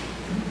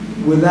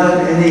view,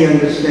 without any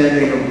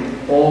understanding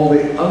of all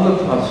the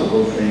other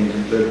possible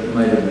things that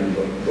might have been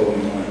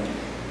going on.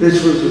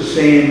 This was the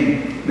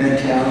same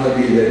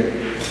mentality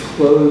that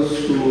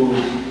closed schools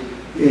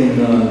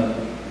in,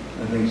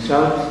 I think,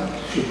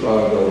 South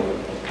Chicago,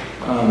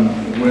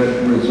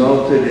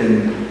 resulted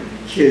in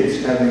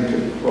kids having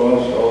to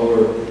cross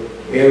over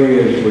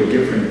areas where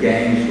different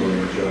gangs were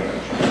in charge.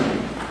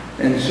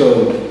 And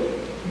so,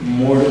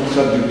 more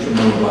subject to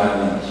more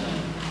violence.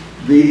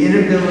 The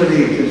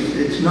inability to,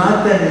 it's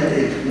not that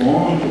it's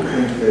wrong to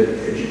think that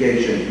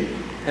education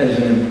has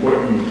an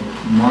important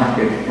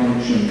market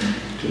function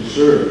to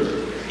serve.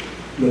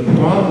 The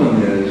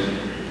problem is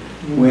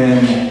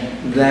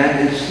when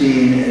that is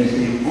seen as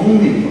the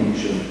only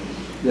function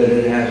that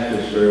it has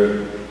to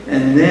serve,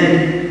 and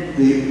then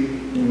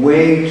the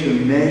way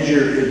to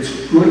measure its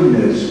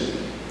goodness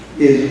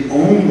is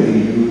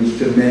only used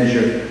to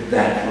measure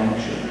that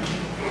function.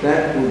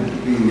 That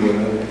would be what I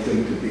would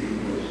think to be the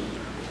most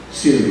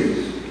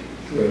serious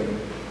threat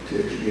to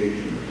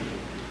education.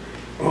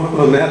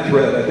 On that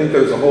thread, I think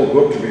there's a whole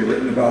book to be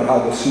written about how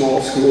the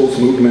small schools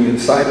movement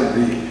inside of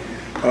the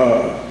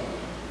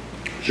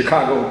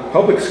Chicago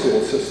public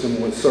school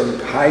system was sort of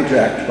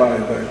hijacked by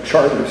the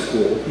charter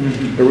school.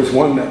 Mm-hmm. There was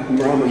one that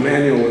Rahm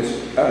Emanuel was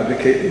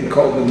advocating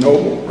called the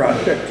Noble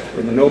Project,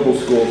 or the Noble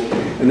Schools,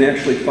 and they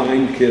actually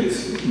fined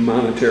kids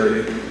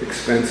monetary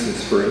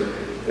expenses for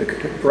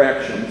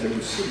fractions. It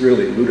was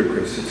really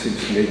ludicrous, it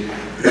seems to me.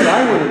 But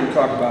I wanted to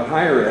talk about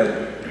higher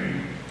ed,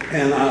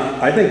 and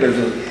I think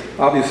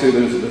obviously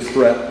there's this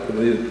threat,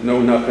 the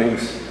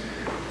know-nothings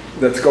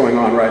that's going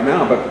on right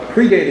now, but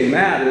predating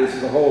that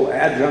is the whole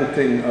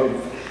adjuncting of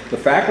the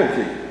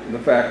faculty, and the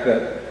fact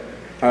that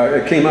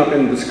it came up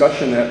in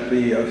discussion at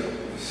the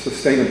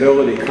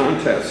sustainability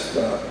contest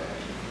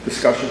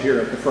discussion here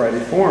at the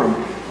Friday Forum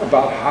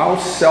about how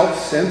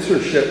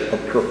self-censorship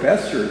of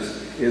professors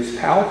is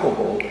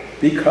palpable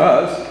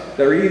because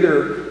they're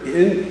either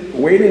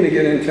waiting to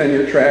get in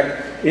tenure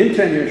track,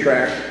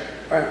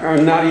 or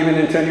not even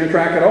in tenure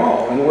track at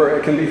all, and where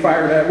it can be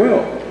fired at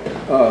will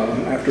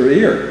after a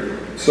year.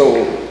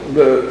 So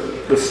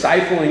the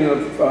stifling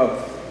of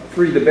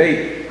free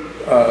debate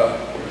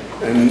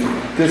and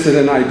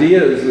dissident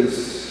ideas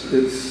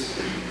is,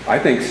 I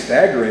think,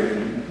 staggering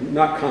and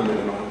not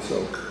commented on.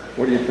 So,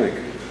 what do you think?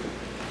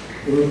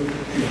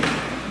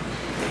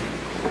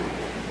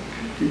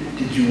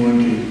 Did you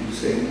want to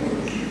say more?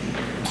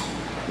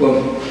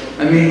 Well,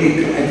 I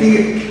mean, I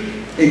think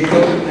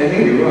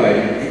you're right.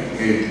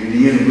 The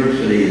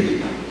university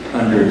is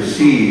under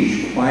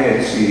siege,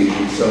 quiet siege,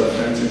 and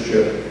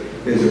self-censorship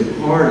is a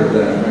part of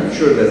that. I'm not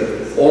sure that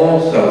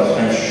all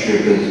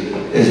self-censorship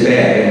is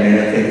bad. I mean,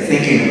 I think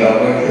thinking about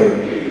what you're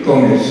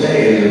going to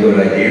say is a good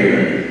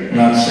idea, and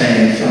not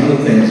saying some of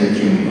the things that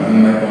you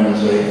might want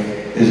to say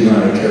is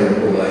not a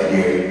terrible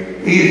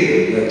idea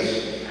either. That's,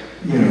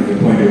 the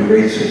point of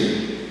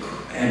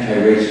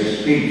anti-racist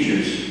speech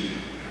is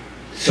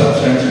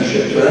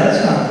self-censorship. So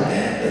that's not the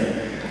bad thing.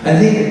 I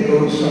think it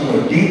goes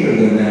somewhat deeper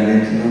than that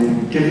into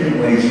the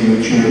different ways in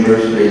which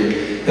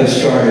universities have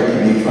started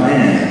to be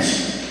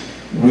financed,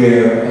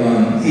 where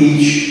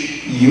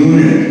each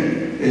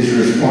unit is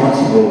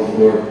responsible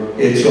for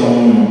its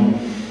own,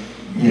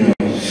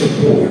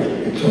 support,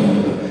 its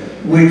own,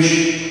 which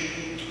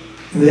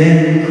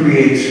then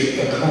creates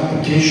a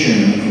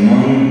competition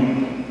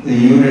among the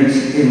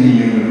units in the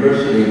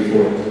university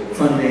for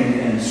funding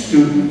and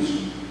students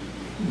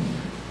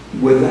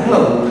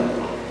without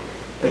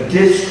a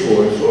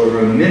discourse or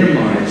a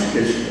minimized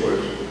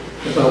discourse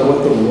about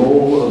what the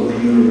role of the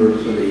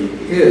university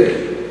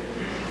is.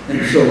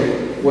 And so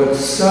what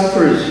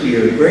suffers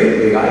here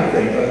greatly, I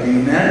think, are the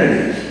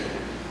humanities.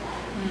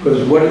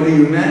 Because what are the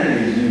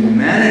humanities? The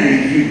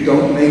humanities you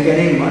don't make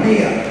any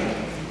money out of.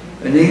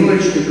 An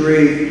English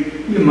degree,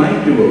 you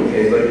might do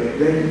okay, but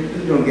then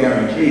there's no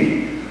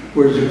guarantee.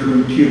 Whereas a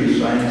computer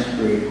science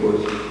degree, of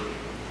course,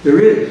 there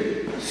is.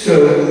 So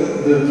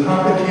the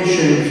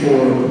competition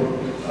for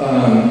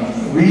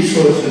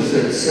resources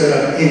that's set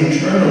up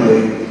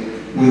internally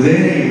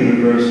within a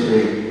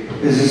university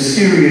is a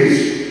serious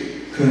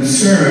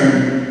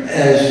concern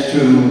as to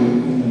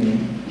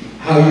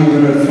how you're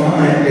going to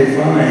define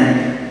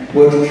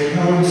what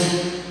counts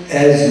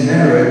as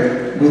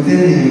merit within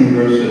the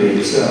university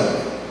itself.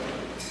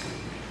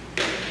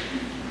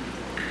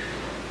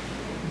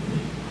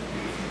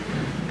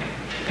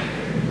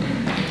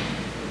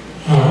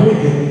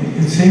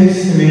 It seems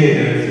to me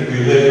that we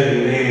live in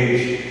an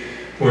age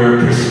where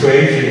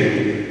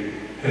persuasion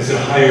has a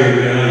higher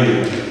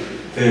value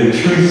than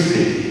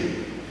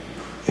truth-seeking.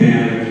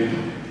 And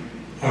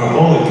our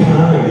whole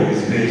economy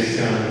is based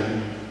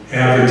on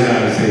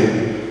advertising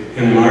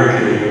and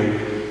marketing,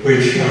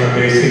 which are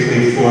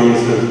basically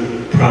forms of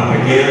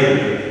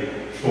propaganda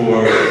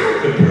for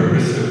the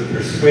purpose of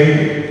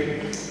persuading.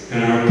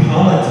 And our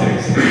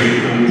politics have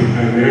become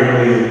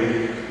primarily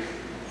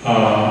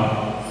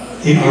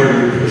the art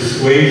of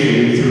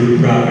persuasion through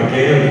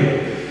propaganda.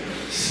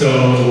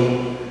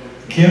 So,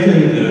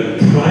 given the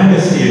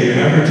primacy of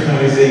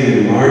advertising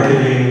and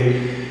marketing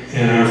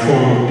and our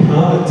form of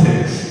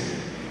politics,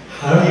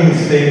 how do you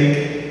think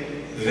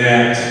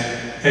that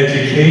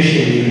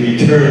education can be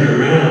turned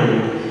around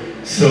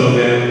so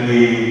that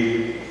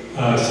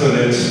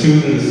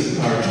students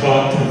are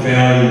taught to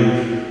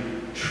value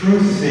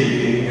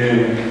truth-seeking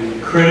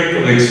and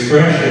critical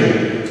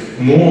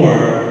expression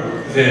more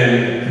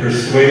than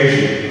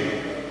persuasion?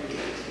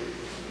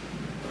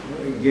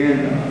 Again,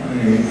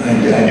 I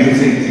do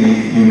think the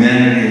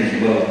humanities,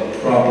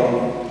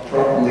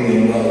 properly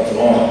and well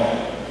taught,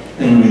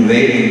 and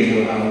relating to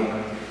how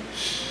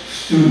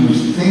students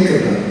think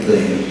about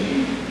things,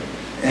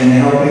 and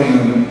helping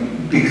them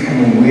become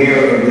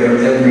aware of their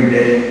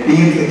everyday, the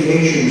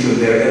implications of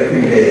their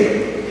everyday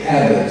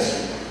habits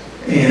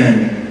and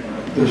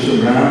the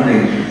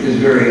surroundings is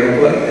very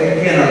helpful.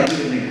 Again, I'll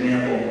give an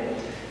example.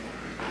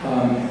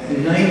 In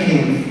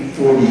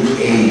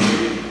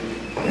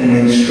 1948, an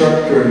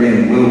instructor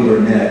named Will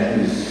Burnett,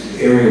 whose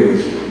area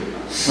was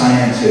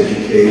science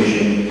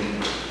education,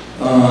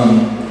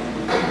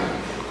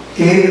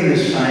 gave an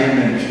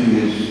assignment to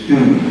his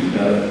students.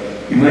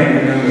 You might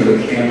remember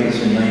the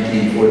campus in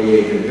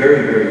 1948 had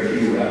very, very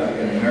few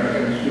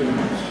African-American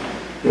students.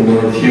 There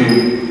were a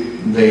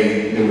few,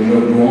 there were no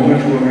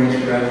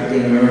dormitories for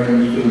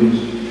African-American students.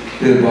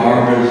 The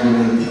barbers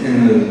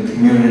in the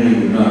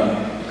community would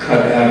not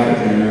cut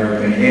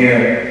African-American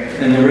hair,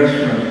 and the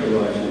restaurants were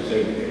largely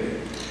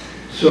segregated.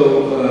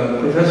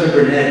 So Professor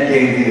Burnett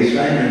gave the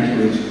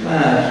assignment to his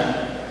class,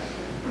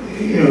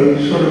 you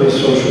know, sort of a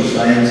social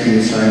sciencey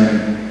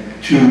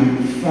assignment, to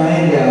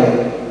find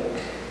out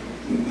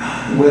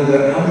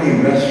how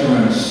many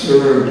restaurants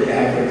served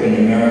African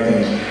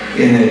Americans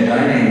in their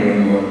dining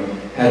room or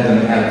had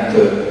them have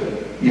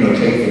to, you know,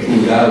 take the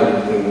food out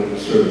if they wouldn't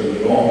serve them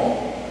at all.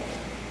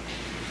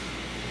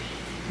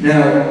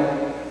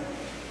 Now,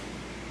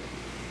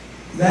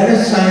 that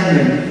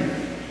assignment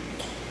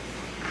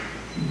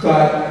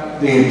got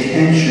the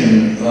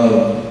attention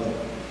of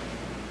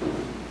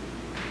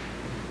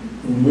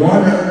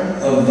one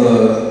of the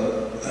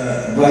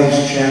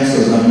vice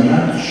chancellors. I'm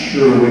not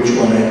sure which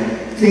one.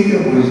 I think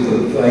it was the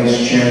Vice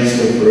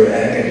Chancellor for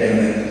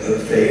Academic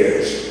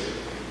Affairs,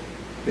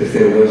 if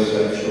there was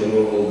such a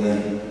role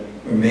then,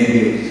 or maybe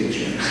it was the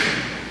Chancellor.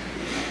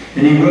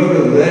 And he wrote a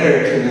letter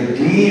to the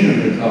Dean of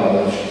the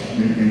college, a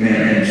man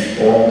named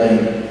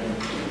Spalding,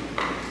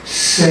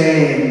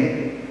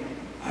 saying,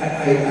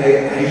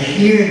 I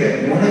hear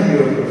that one of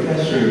your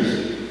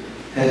professors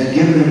has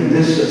given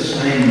this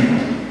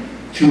assignment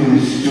to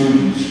his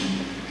students.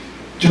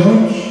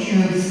 Don't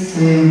you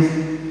think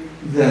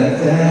that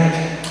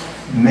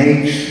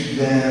makes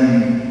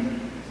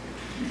them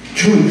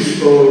too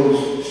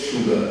exposed to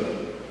the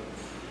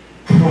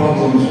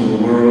problems of the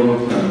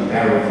world? I'm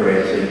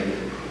paraphrasing.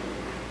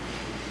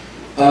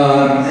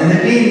 And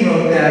the dean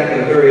wrote back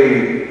a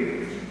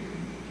very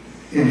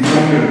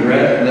informative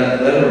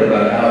letter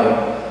about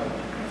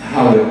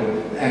how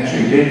it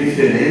actually did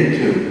fit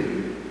into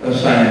a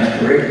science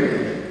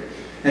curriculum.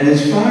 And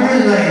as far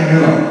as I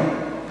know,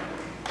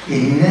 he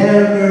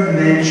never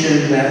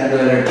mentioned that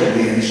letter to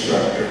the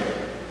instructor.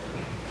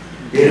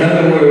 In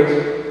other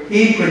words,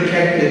 he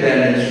protected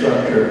that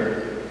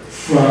instructor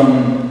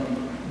from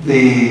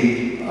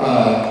the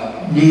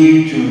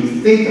need to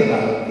think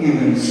about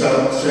even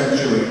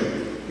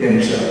self-censoring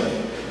himself.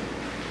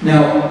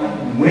 Now,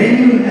 when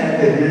you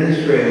have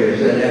administrators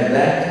that have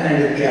that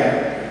kind of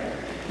character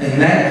and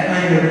that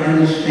kind of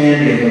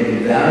understanding of the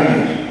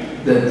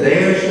values that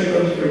they are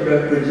supposed to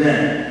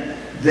represent,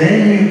 then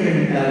you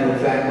can have a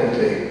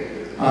faculty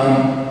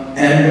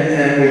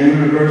and a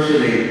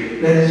university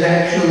that is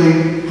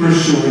actually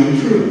pursuing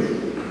truth.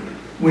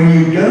 When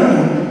you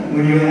don't,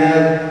 when you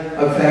have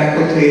a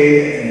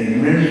faculty and an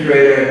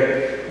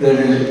administrator that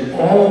is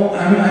all,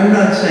 I'm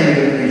not saying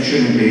that they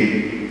shouldn't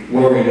be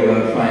worried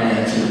about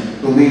finances.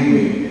 Believe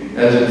me,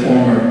 as a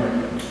former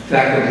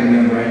faculty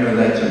member, I know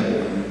that's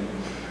important.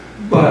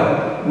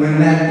 But when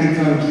that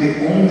becomes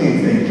the only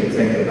thing to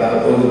think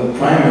about, or the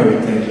primary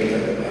thing to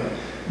think about,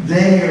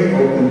 then you're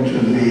open to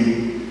the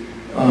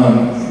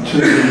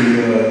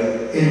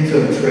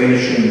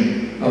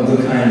infiltration of the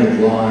kind of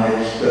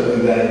lies that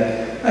we've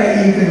had.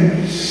 I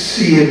even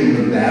see it in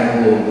the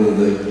battle over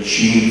the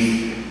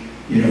chief,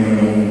 you know,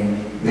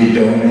 the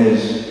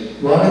donors.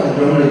 A lot of the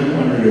donors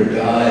wanted to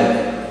die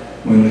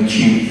when the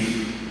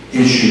chief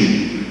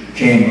issue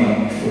came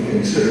up for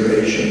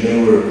consideration. They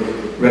were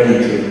ready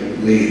to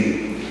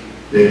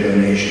leave their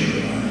donation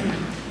behind.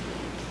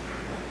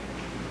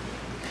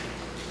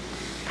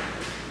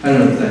 I don't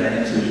know if that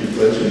answers your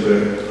question,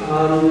 but...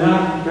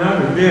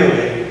 Not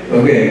really.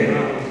 Okay.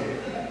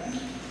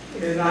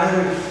 And I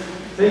was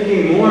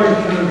thinking more in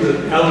terms of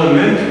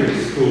elementary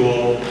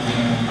school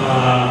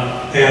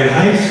and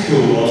high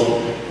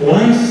school.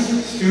 Once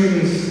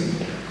students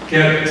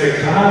get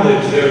to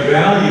college, their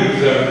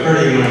values are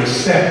pretty much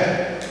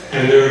set,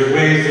 and their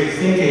ways of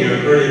thinking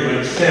are pretty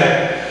much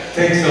set. It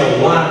takes a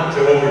lot to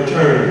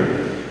overturn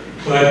them.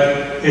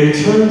 But in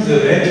terms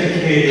of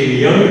educating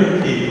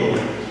younger people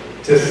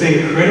to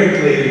think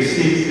critically and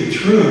seek the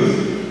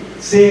truth,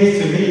 it seems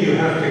to me you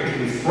have to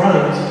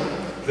confront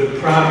the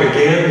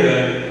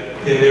propaganda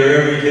in their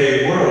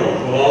everyday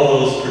world, all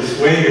those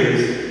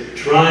persuaders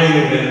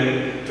trying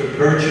them to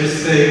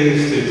purchase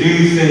things, to do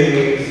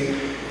things,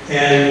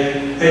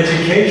 and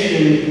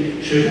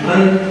education should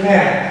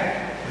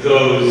unpack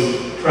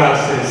those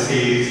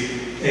processes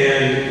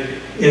and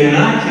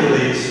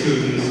inoculate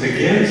students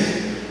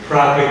against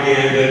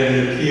propaganda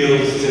and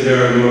appeals to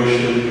their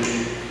emotion.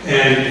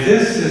 And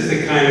this is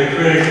the kind of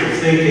critical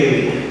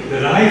thinking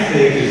that I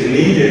think is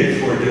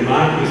needed for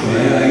democracy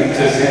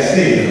to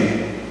succeed.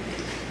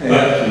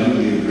 But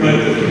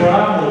the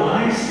problem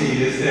I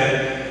see is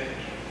that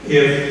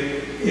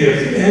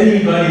if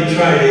anybody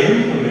tried to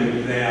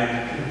implement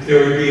that,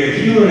 there would be a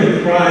hue and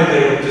a cry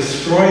that would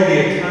destroy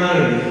the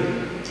economy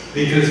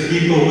because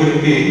people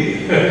wouldn't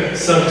be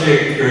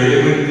subject, or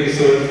they wouldn't be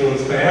so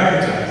influenced by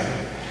advertising.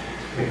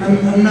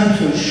 I'm not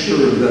so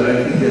sure that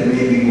I think that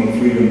may be more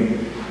freedom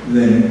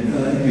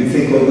than you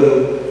think,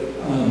 although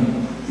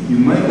you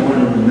might want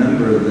to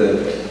remember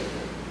that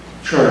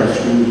charter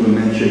schools were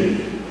mentioned.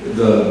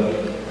 The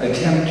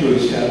attempt to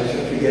establish,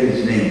 I forget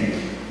his name,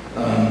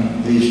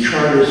 these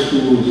charter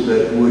schools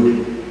that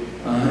would,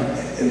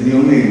 and the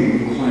only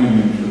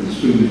requirement for the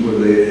students were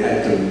they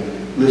had to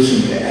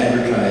listen to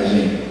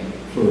advertising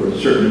for a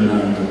certain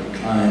amount of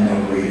time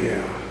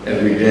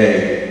every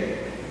day.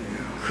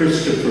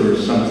 Christopher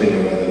something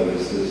or other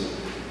was this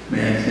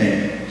man's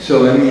name.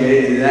 So I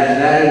mean,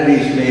 that at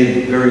least made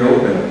it very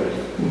open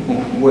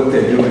what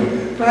they're doing.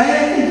 But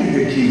I think you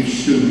could teach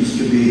students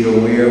to be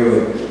aware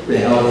of the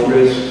health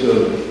risks of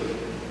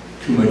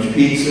too much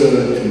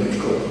pizza, too much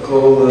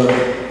Coca-Cola.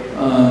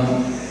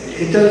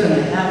 It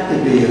doesn't have to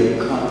be a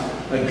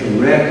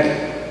direct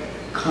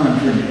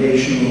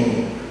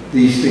confrontational,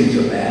 these things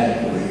are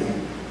bad for you.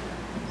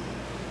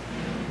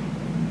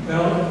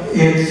 Well,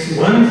 it's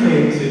one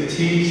thing to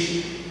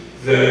teach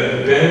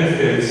the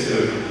benefits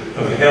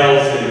of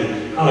health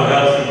and how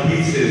healthy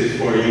pizza is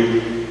for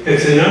you.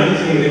 It's another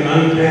thing to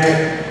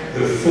unpack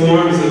the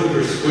forms of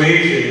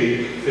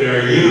persuasion that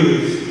are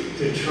used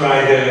to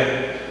try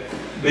to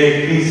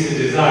make pizza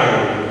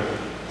desirable.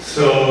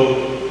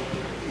 So,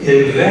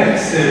 in that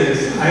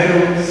sense, I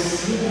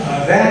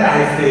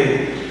think,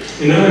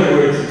 in other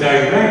words,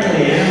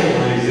 directly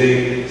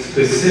analyzing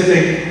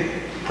specific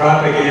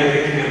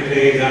propaganda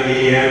campaigns,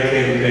 ad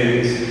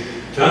campaigns,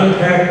 to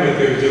unpack what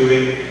they're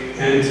doing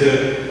and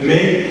to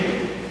make,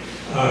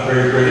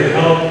 to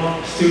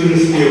help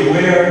students be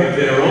aware of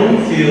their own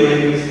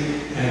feelings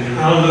and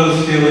how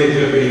those feelings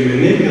are being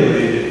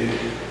manipulated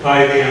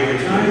by the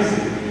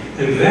advertising.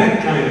 And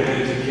that kind of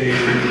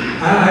education,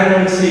 I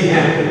don't see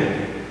happening.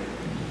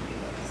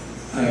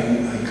 I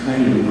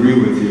kind of agree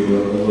with you,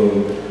 although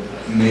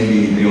maybe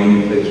the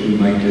only place we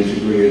might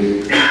disagree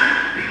is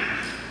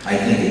I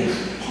think it's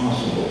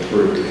possible for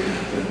it to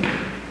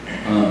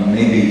happen,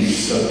 maybe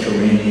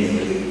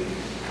subterraneously,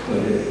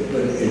 but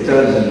it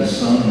does in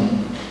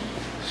some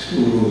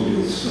schools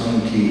with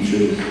some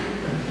teachers,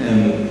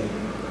 and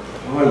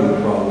part of the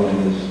problem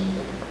is,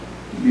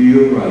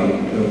 you're right,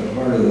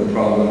 part of the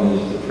problem is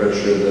the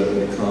pressure that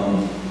will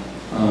come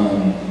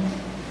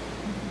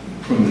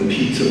from the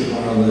pizza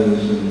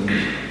parlors and the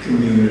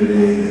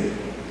community that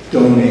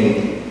donate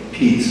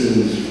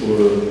pizzas for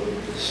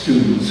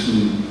students who,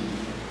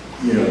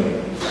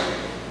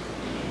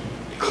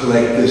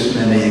 collect this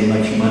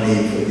much money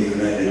for the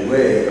United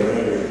Way or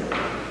whatever.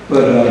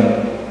 But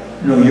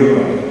no, you're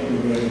right.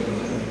 You're right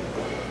about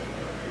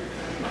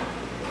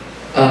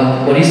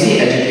that. When you see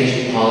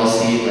education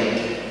policy, like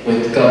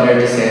with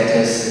Governor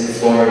DeSantis in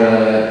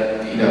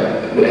Florida,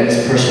 and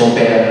his personal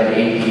ban on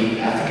AP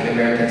African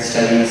American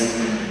Studies,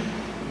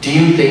 do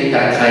you think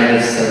that kind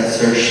of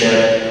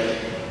censorship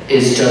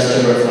is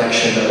just a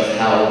reflection of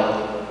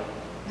how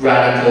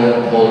radical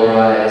and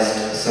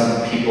polarized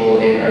some people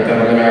in our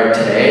government are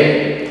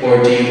today?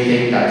 Or do you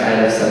think that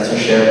kind of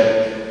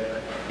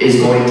censorship is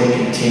going to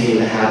continue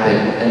to happen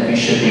and we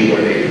should be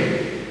worried?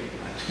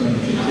 It's going to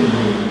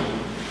continue.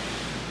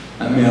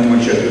 I mean, how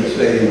much I could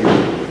say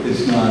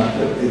it's not,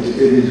 but it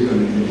is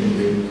going to continue.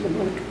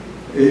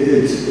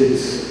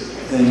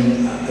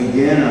 And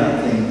again, I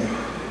think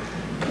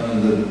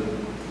the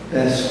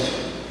best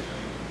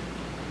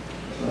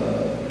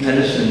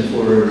medicine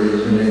for it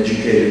is an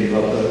educated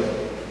public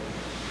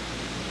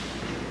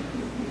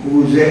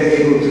who's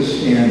able to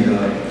stand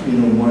up,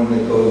 one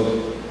that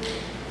goes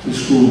to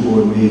school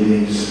board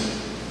meetings,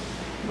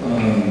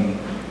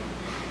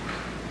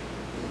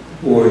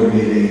 board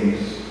meetings,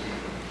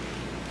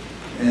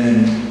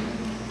 and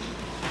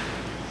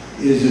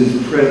is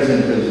as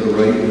present as the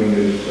right wing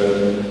is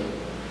present.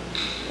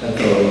 I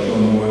thought it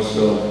was more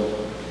so.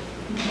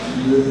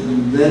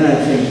 Then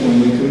I think when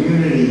the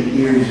community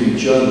hears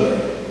each other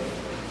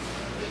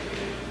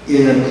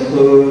in a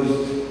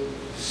closed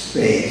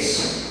space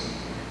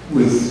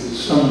with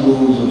some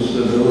rules of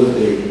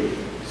civility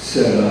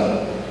set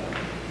up,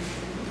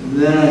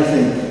 then I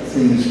think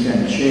things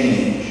can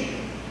change.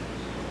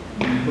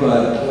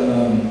 But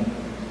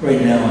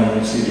right now I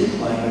don't see the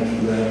climate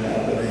for that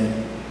happening,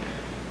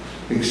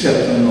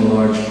 except on a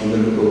large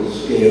political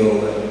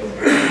scale.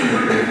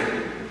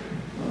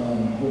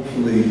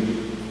 Hopefully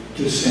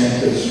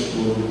DeSantis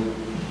will,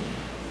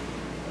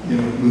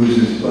 lose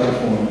his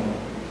platform.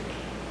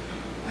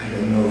 I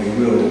don't know, he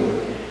will.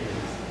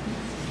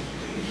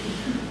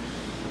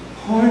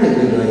 Part of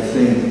it, I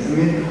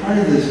think, part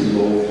of this is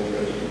always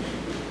present.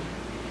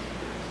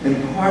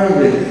 And part of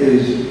it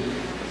is,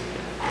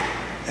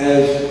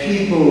 as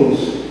people's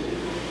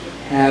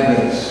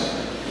habits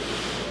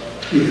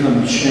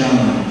become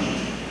challenged,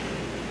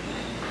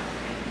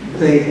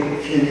 they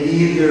can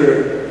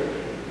either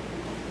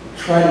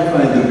try to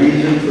find the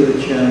reason for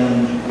the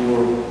challenge, or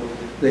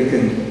they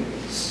can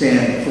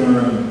stand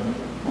firm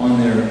on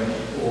their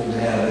old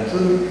habits. So,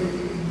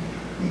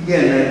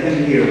 again, I've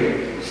been here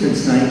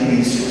since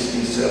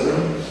 1967.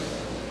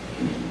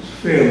 It's a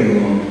fairly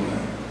long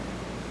time.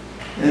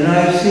 And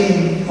I've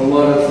seen a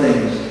lot of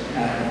things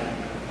happen.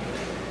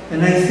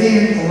 And I've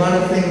seen a lot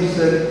of things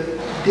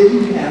that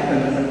didn't happen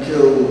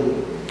until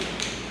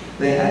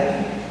they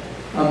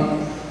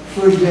happened.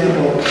 For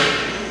example,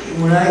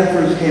 when I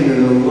first came,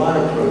 there were a lot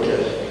of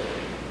protests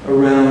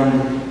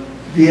around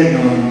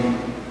Vietnam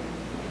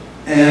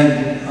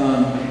and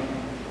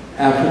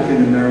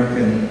African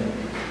American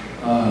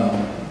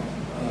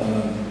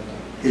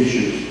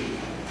issues.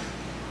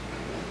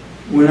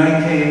 When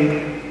I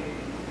came,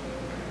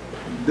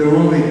 there were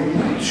only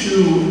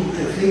two,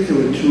 I think there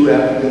were two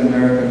African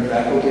American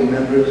faculty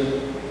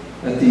members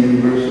at the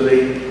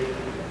university.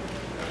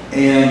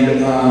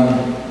 And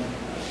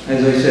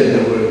as I said,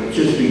 they were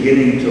just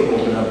beginning to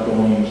open up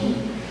dorms.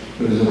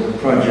 There was a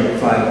Project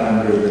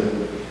 500 that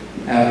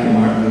after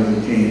Martin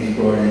Luther King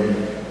brought in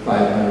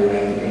 500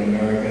 African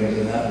Americans,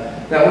 and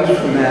that was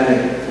traumatic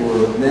for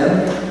them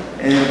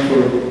and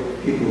for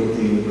people at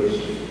the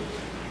university.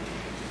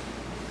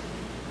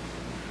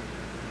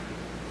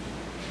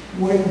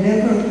 What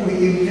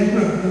you never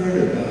heard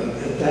about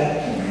at that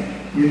point,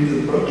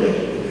 the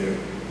protests were there.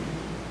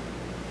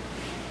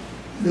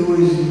 There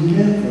was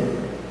never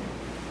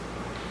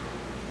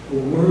a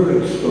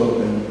word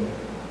spoken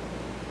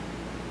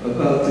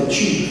about the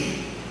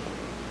chief,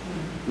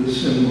 the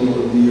symbol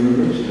of the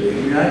university. I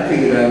mean, I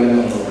figured I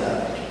was all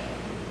that.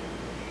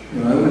 You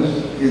know, I was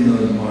in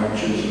those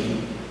marches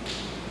in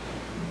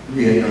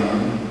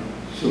Vietnam,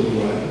 civil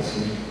rights,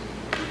 and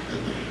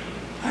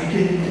I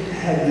didn't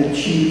have the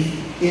chief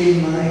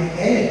in my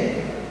head.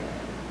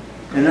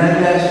 And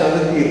I've asked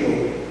other people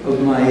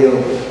of my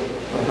ilk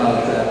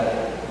about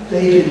that.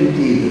 They didn't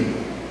either.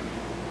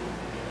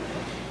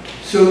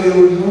 So it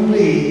was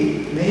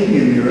only maybe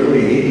in the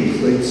early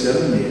 80s, late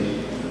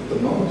 70s at the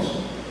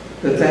most,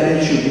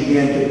 that issue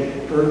began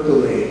to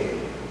percolate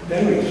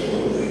very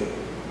slowly.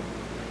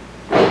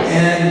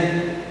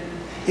 And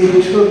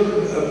it took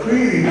a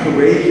pretty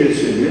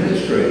courageous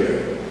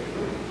administrator,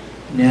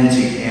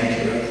 Nancy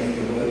Cantor, I think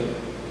it was,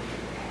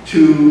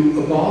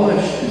 to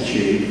abolish the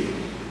chief,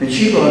 and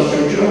she lost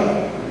her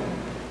job.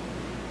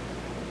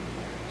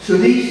 So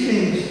these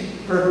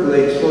things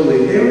percolate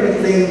slowly. There are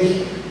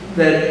things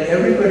that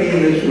everybody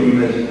in this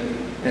room,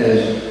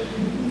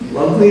 as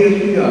lovely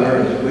as we are,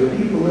 as good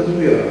people as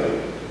we are,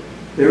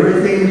 there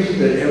are things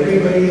that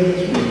everybody in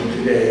this room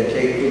today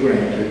take for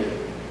granted,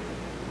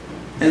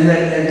 and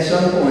that at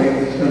some point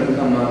it's going to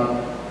come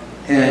up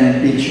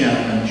and be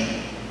challenged.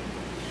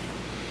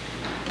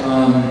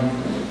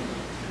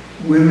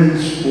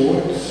 Women's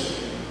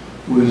sports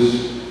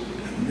was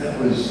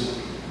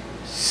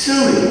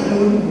silly. Why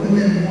would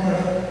women want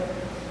to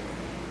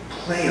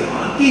play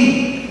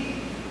hockey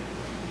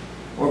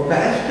or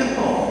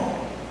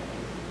basketball?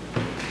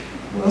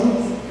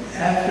 Well,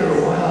 after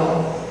a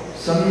while,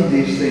 some of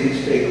these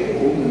things take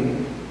hold,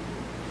 and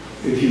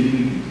if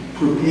you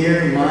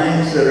prepare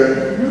minds that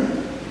are not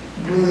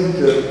willing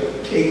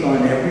to take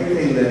on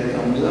everything that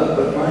comes up,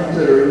 but minds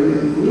that are a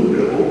little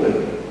bit open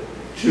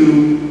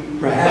to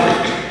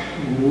perhaps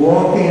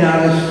walking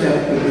out of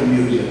step with the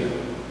music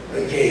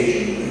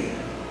occasionally,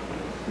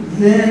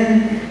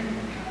 then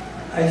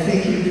I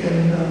think you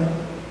can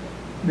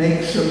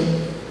make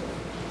some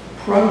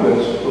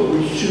progress. But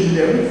we shouldn't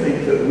ever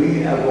think that we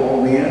have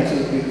all the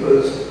answers,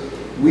 because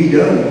we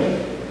don't.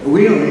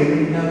 We don't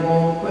even have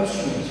all the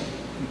questions.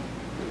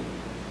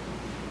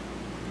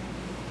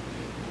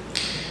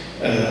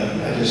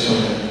 I just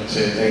want to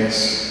say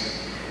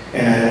thanks,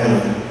 and I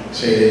want to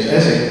say this.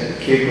 As a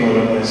kid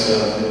growing up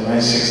myself, in my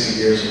 60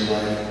 years of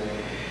life,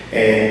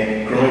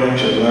 and growing up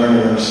to learn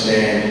and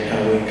understand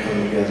how we come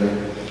together,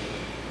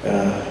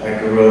 I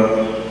grew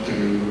up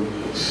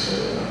through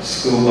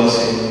school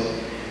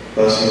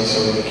busing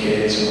some of the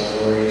kids and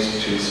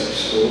minorities to such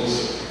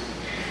schools.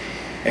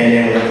 And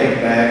then when I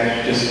think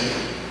back, just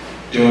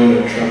during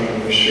the Trump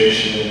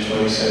administration in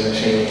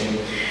 2017,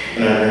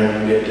 and I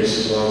remember we did this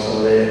as long as I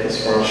lived,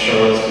 as far as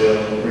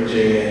Charlottesville,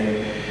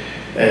 Virginia,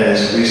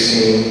 as we've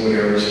seen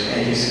where there was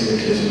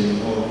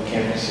anti-Semitism on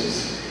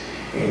campuses.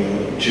 You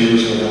know,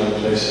 Jews were in other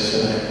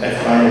places, and I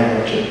find it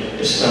hard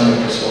to stomach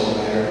this whole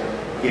matter,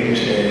 even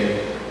today.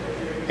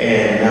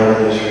 And now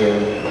in Israel,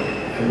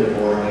 I would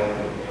work,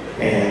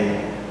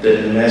 and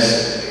the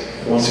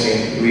mess, once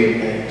again,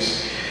 reignite.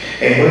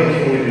 And what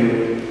can we do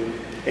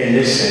in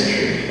this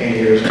century and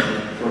years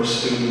for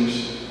students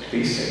to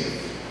be safe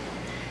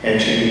and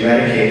to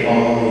eradicate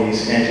all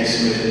these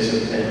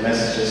anti-Semitism and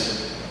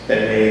messages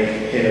that may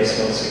hit us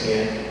once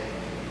again?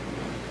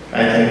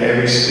 I think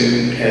every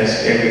student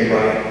has every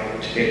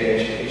right to get an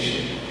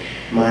education,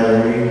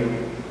 minority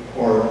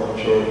or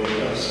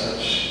majority of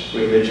such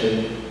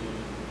religion.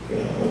 You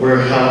know,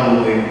 how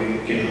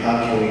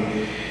can we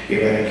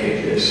eradicate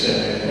this?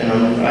 And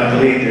I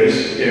believe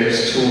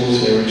there's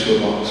tools in every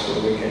toolbox where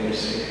we can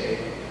just say, hey,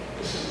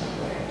 this is not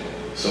right.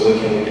 So what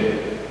can we do?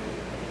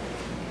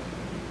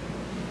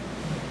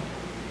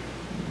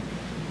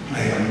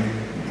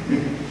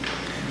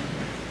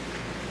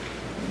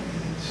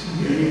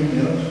 Anything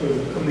else?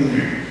 We're coming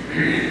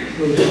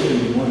close to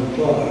 1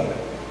 o'clock.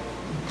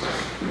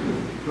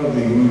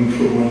 Probably room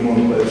for one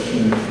more question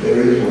if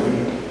there is one.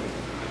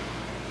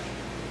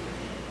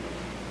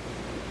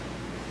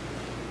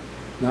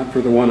 Not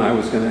for the one I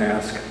was going to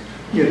ask.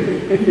 Yeah.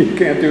 You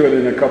can't do it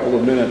in a couple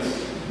of minutes.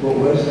 What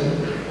was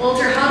it?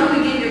 Walter, how do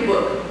we get your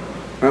book?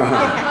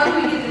 How do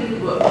we get the new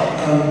book?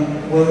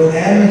 Well,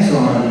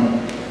 Amazon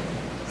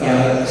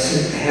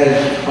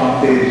has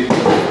copies.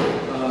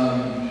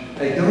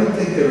 I don't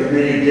think there are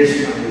many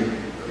discounted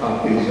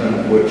copies,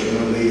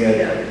 unfortunately,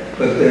 yet.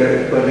 But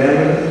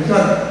it's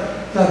not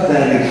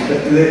that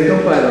expensive. They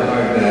don't buy the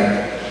hardback.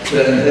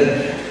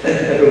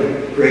 That'll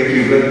break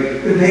you. But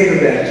the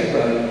paperback's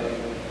about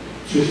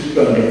just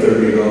under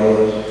 $30.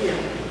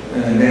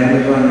 And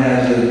Amazon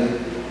has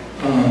it.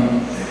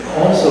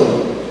 Also,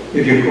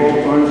 if you call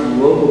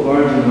local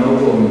Barnes and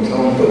Noble and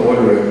tell them to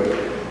order it,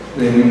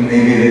 then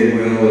maybe they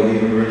will, at the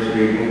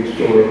university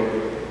bookstore,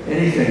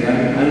 anything.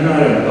 I'm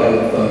not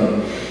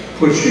above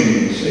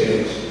pushing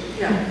sales.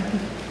 Yeah.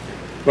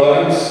 Well, I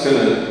was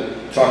going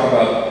to talk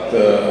about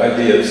the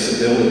idea of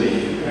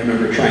civility. I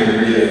remember trying to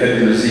read an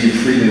Edgar Z.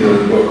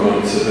 Friedenberg book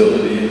on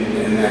civility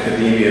in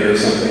academia or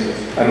something.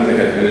 I don't think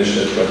I finished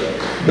it,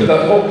 but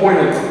the whole point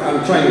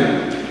I'm trying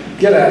to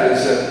get at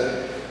is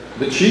that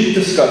the chief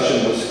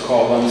discussion was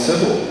called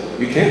uncivil.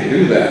 You can't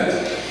do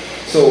that.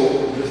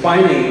 So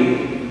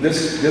defining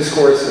this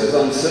discourse as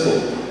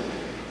uncivil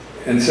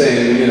and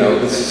saying,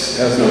 this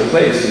has no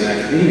place in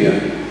academia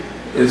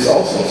is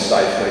also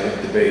stifling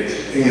of debate.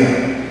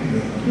 Yeah.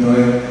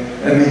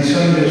 I mean,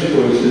 some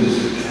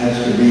discourses has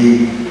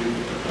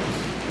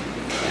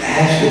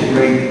to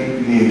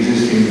break the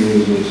existing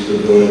rules of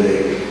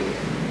civility.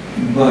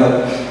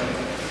 But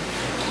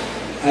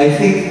I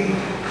think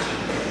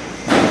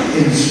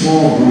in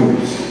small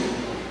groups,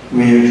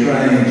 where you're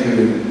trying to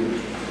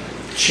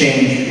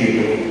change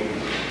people,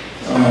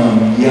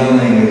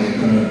 yelling is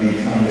going to